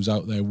everyone who's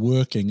out there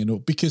working,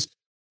 because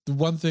the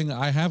one thing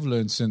I have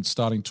learned since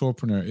starting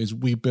Tourpreneur is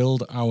we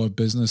build our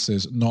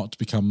businesses not to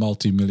become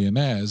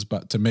multimillionaires,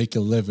 but to make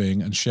a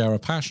living and share a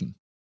passion.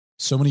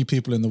 So many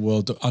people in the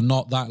world are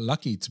not that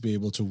lucky to be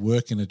able to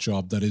work in a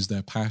job that is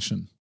their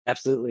passion.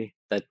 Absolutely.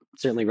 That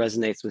certainly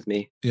resonates with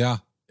me. Yeah,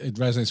 it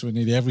resonates with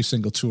nearly every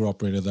single tour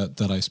operator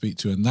that I speak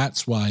to. And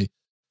that's why,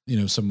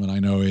 someone I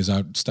know is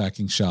out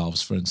stacking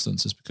shelves, for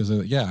instance, is because,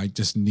 I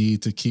just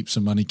need to keep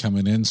some money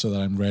coming in so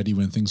that I'm ready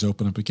when things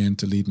open up again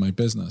to lead my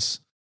business.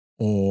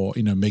 Or,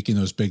 making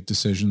those big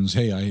decisions.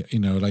 Hey,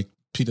 like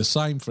Peter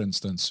Syme, for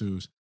instance,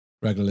 who's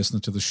a regular listener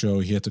to the show,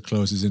 he had to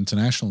close his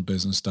international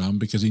business down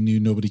because he knew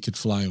nobody could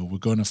fly or were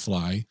going to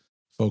fly,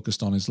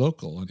 focused on his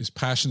local. And his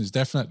passion is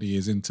definitely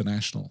his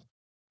international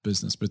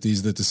business. But these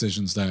are the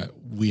decisions that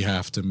we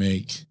have to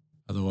make.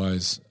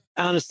 Otherwise,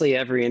 Honestly,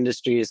 every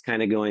industry is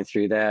kind of going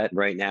through that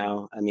right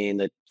now. I mean,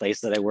 the place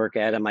that I work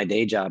at and my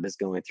day job is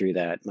going through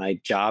that. My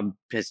job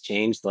has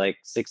changed like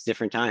 6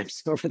 different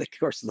times over the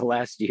course of the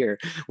last year,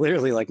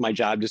 literally like my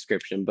job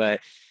description.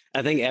 But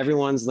I think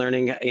everyone's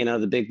learning,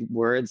 the big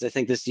words I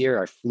think this year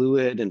are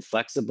fluid and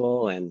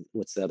flexible. And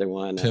what's the other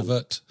one?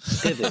 Pivot.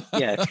 Pivot.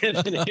 Yeah.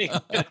 Pivoting.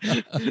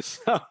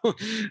 So,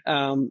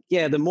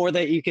 yeah, the more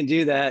that you can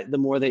do that, the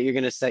more that you're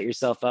going to set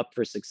yourself up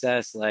for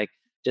success. Like,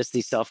 just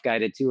these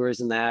self-guided tours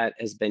and that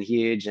has been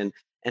huge. And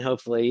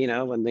hopefully,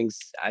 when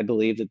I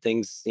believe that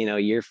things, a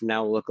year from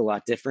now will look a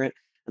lot different.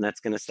 And that's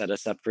going to set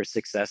us up for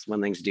success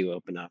when things do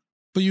open up.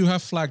 But you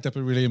have flagged up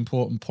a really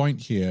important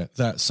point here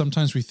that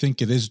sometimes we think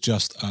it is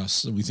just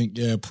us. We think,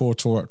 yeah, poor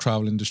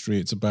travel industry,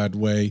 it's a bad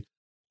way.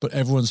 But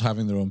everyone's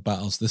having their own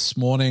battles. This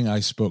morning,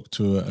 I spoke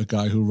to a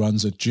guy who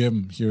runs a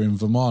gym here in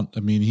Vermont. I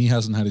mean, he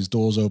hasn't had his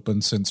doors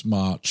open since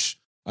March.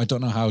 I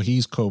don't know how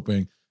he's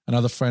coping.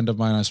 Another friend of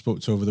mine I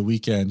spoke to over the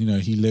weekend,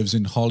 he lives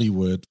in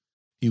Hollywood.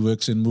 He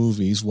works in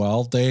movies.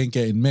 Well, they ain't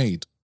getting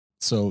made.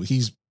 So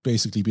he's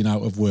basically been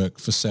out of work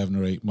for 7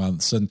 or 8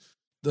 months. And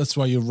that's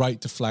why you're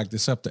right to flag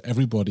this up to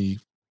everybody.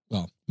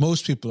 Well,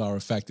 most people are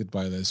affected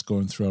by this,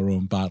 going through our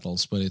own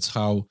battles, but it's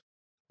how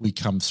we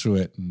come through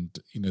it. And,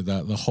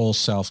 that the whole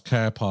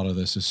self-care part of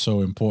this is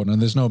so important.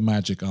 And there's no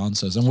magic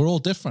answers. And we're all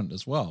different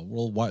as well.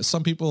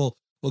 Some people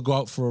will go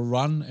out for a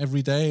run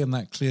every day and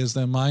that clears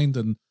their mind.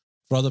 And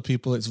for other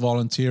people, it's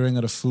volunteering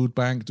at a food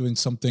bank, doing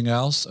something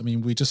else. I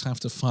mean, we just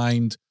have to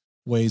find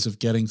ways of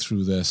getting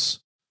through this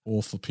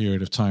awful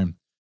period of time.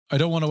 I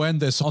don't want to end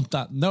this on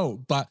that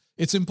note, but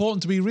it's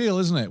important to be real,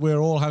 isn't it? We're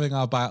all having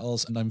our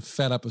battles, and I'm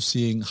fed up of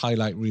seeing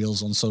highlight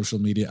reels on social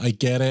media. I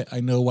get it. I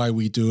know why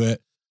we do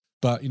it.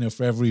 But,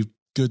 for every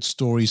good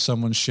story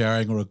someone's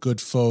sharing or a good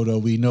photo,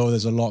 we know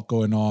there's a lot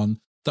going on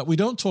that we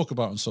don't talk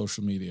about on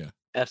social media.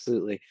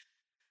 Absolutely.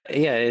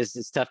 Yeah,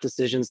 it's tough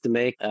decisions to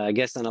make. I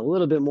guess on a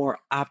little bit more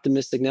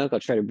optimistic note, I'll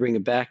try to bring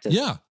it back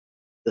to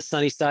the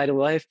sunny side of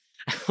life.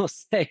 I'll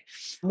say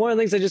one of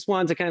the things I just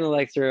wanted to kind of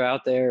like throw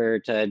out there or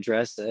to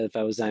address if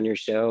I was on your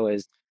show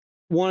is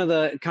one of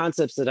the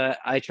concepts that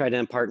I try to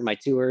impart in my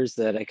tours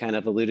that I kind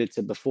of alluded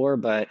to before,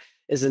 but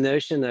is the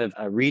notion of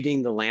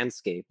reading the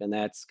landscape. And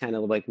that's kind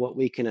of like what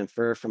we can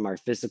infer from our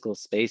physical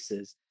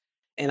spaces.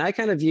 And I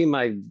kind of view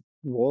my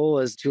role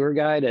as tour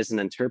guide as an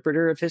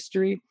interpreter of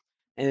history.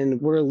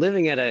 And we're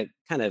living at a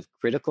kind of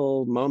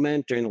critical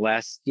moment during the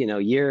last,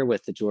 year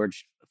with the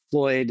George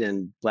Floyd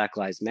and Black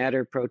Lives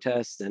Matter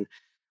protests. And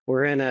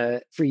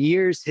we're for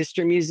years,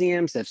 history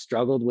museums have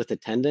struggled with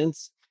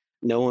attendance.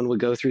 No one would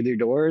go through their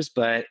doors.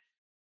 But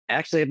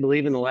actually, I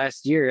believe in the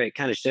last year, it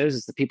kind of shows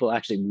us that people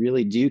actually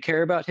really do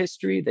care about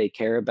history. They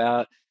care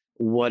about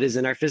what is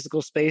in our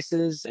physical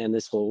spaces, and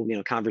this whole,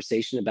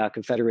 conversation about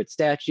Confederate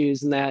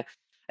statues and that.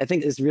 I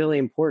think is really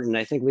important.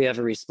 I think we have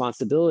a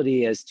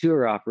responsibility as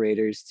tour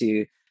operators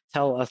to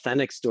tell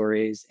authentic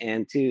stories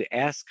and to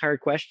ask hard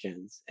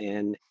questions.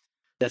 And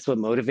that's what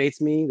motivates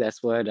me.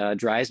 That's what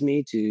drives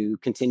me to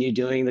continue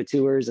doing the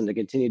tours and to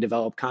continue to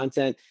develop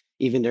content,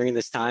 even during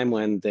this time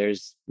when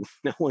there's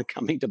no one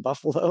coming to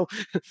Buffalo.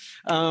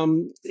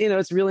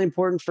 It's really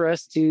important for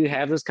us to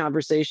have those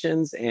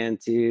conversations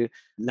and to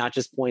not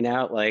just point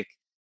out like,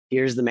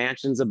 here's the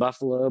mansions of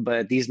Buffalo,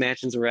 but these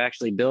mansions were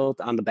actually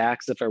built on the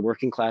backs of our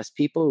working class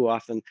people who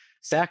often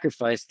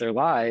sacrificed their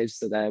lives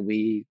so that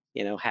we,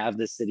 have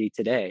this city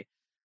today.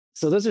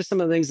 So those are some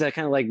of the things that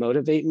kind of like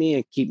motivate me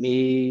and keep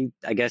me,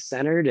 I guess,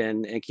 centered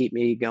and keep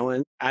me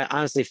going. I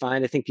honestly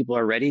I think people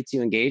are ready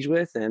to engage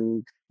with.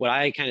 And what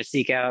I kind of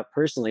seek out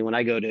personally when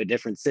I go to a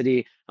different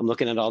city, I'm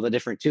looking at all the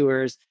different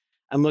tours.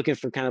 I'm looking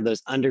for kind of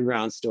those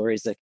underground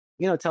stories that,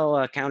 tell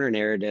a counter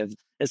narrative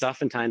is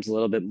oftentimes a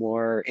little bit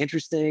more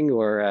interesting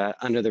or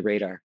under the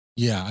radar.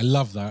 Yeah, I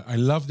love that. I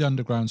love the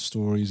underground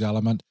stories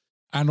element.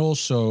 And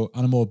also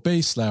on a more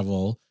base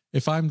level,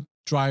 if I'm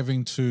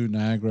driving to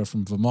Niagara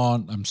from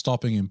Vermont, I'm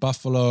stopping in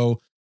Buffalo,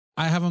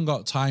 I haven't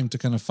got time to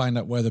kind of find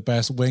out where the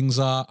best wings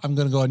are. I'm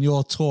going to go on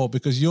your tour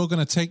because you're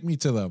going to take me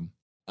to them.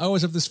 I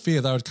always have this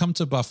fear that I would come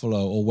to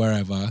Buffalo or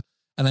wherever,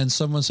 and then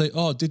someone say,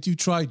 oh, did you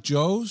try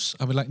Joe's?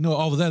 I'd be like,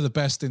 no, they're the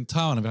best in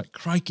town. I'd be like,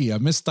 crikey, I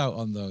missed out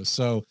on those.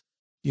 So,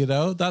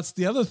 that's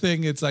the other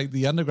thing. It's like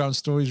the underground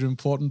stories are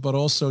important, but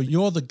also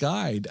you're the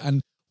guide.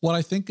 And what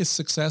I think is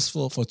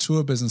successful for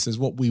tour businesses,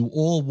 what we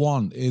all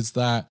want is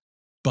that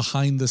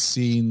behind the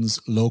scenes,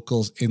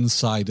 locals,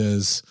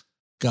 insiders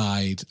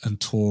guide and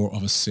tour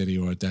of a city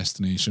or a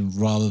destination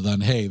rather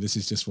than, hey, this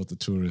is just what the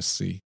tourists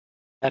see.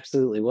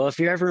 Absolutely. Well, if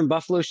you're ever in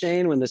Buffalo,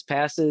 Shane, when this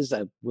passes,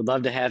 I would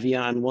love to have you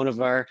on one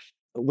of our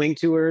wing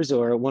tours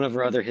or one of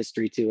our other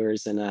history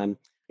tours. And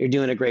you're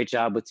doing a great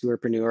job with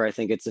Tourpreneur. I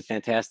think it's a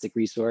fantastic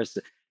resource,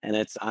 and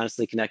it's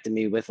honestly connected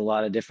me with a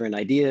lot of different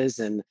ideas,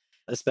 and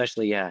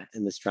especially,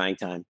 in this trying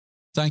time.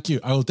 Thank you.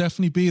 I will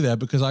definitely be there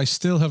because I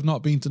still have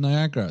not been to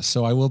Niagara.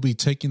 So I will be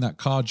taking that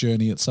car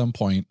journey at some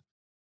point,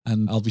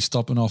 and I'll be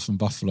stopping off in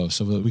Buffalo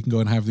so that we can go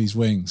and have these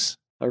wings.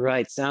 All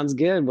right. Sounds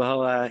good.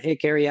 Well, hey,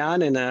 carry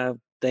on. And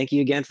thank you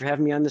again for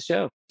having me on the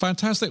show.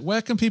 Fantastic.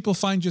 Where can people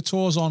find your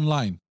tours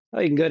online? Oh,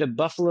 you can go to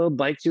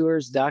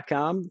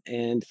buffalobiketours.com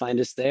and find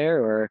us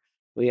there, or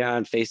we are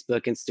on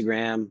Facebook,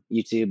 Instagram,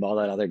 YouTube, all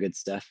that other good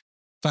stuff.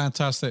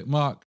 Fantastic.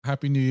 Marc,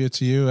 Happy New Year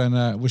to you,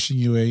 and wishing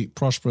you a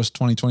prosperous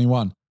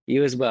 2021.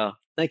 You as well.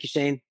 Thank you,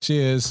 Shane.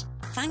 Cheers.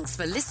 Thanks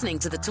for listening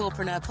to the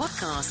Tourpreneur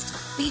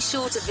podcast. Be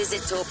sure to visit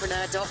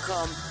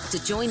tourpreneur.com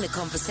to join the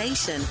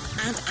conversation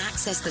and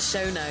access the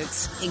show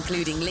notes,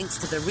 including links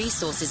to the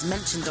resources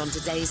mentioned on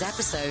today's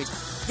episode.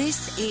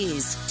 This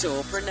is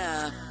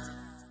Tourpreneur.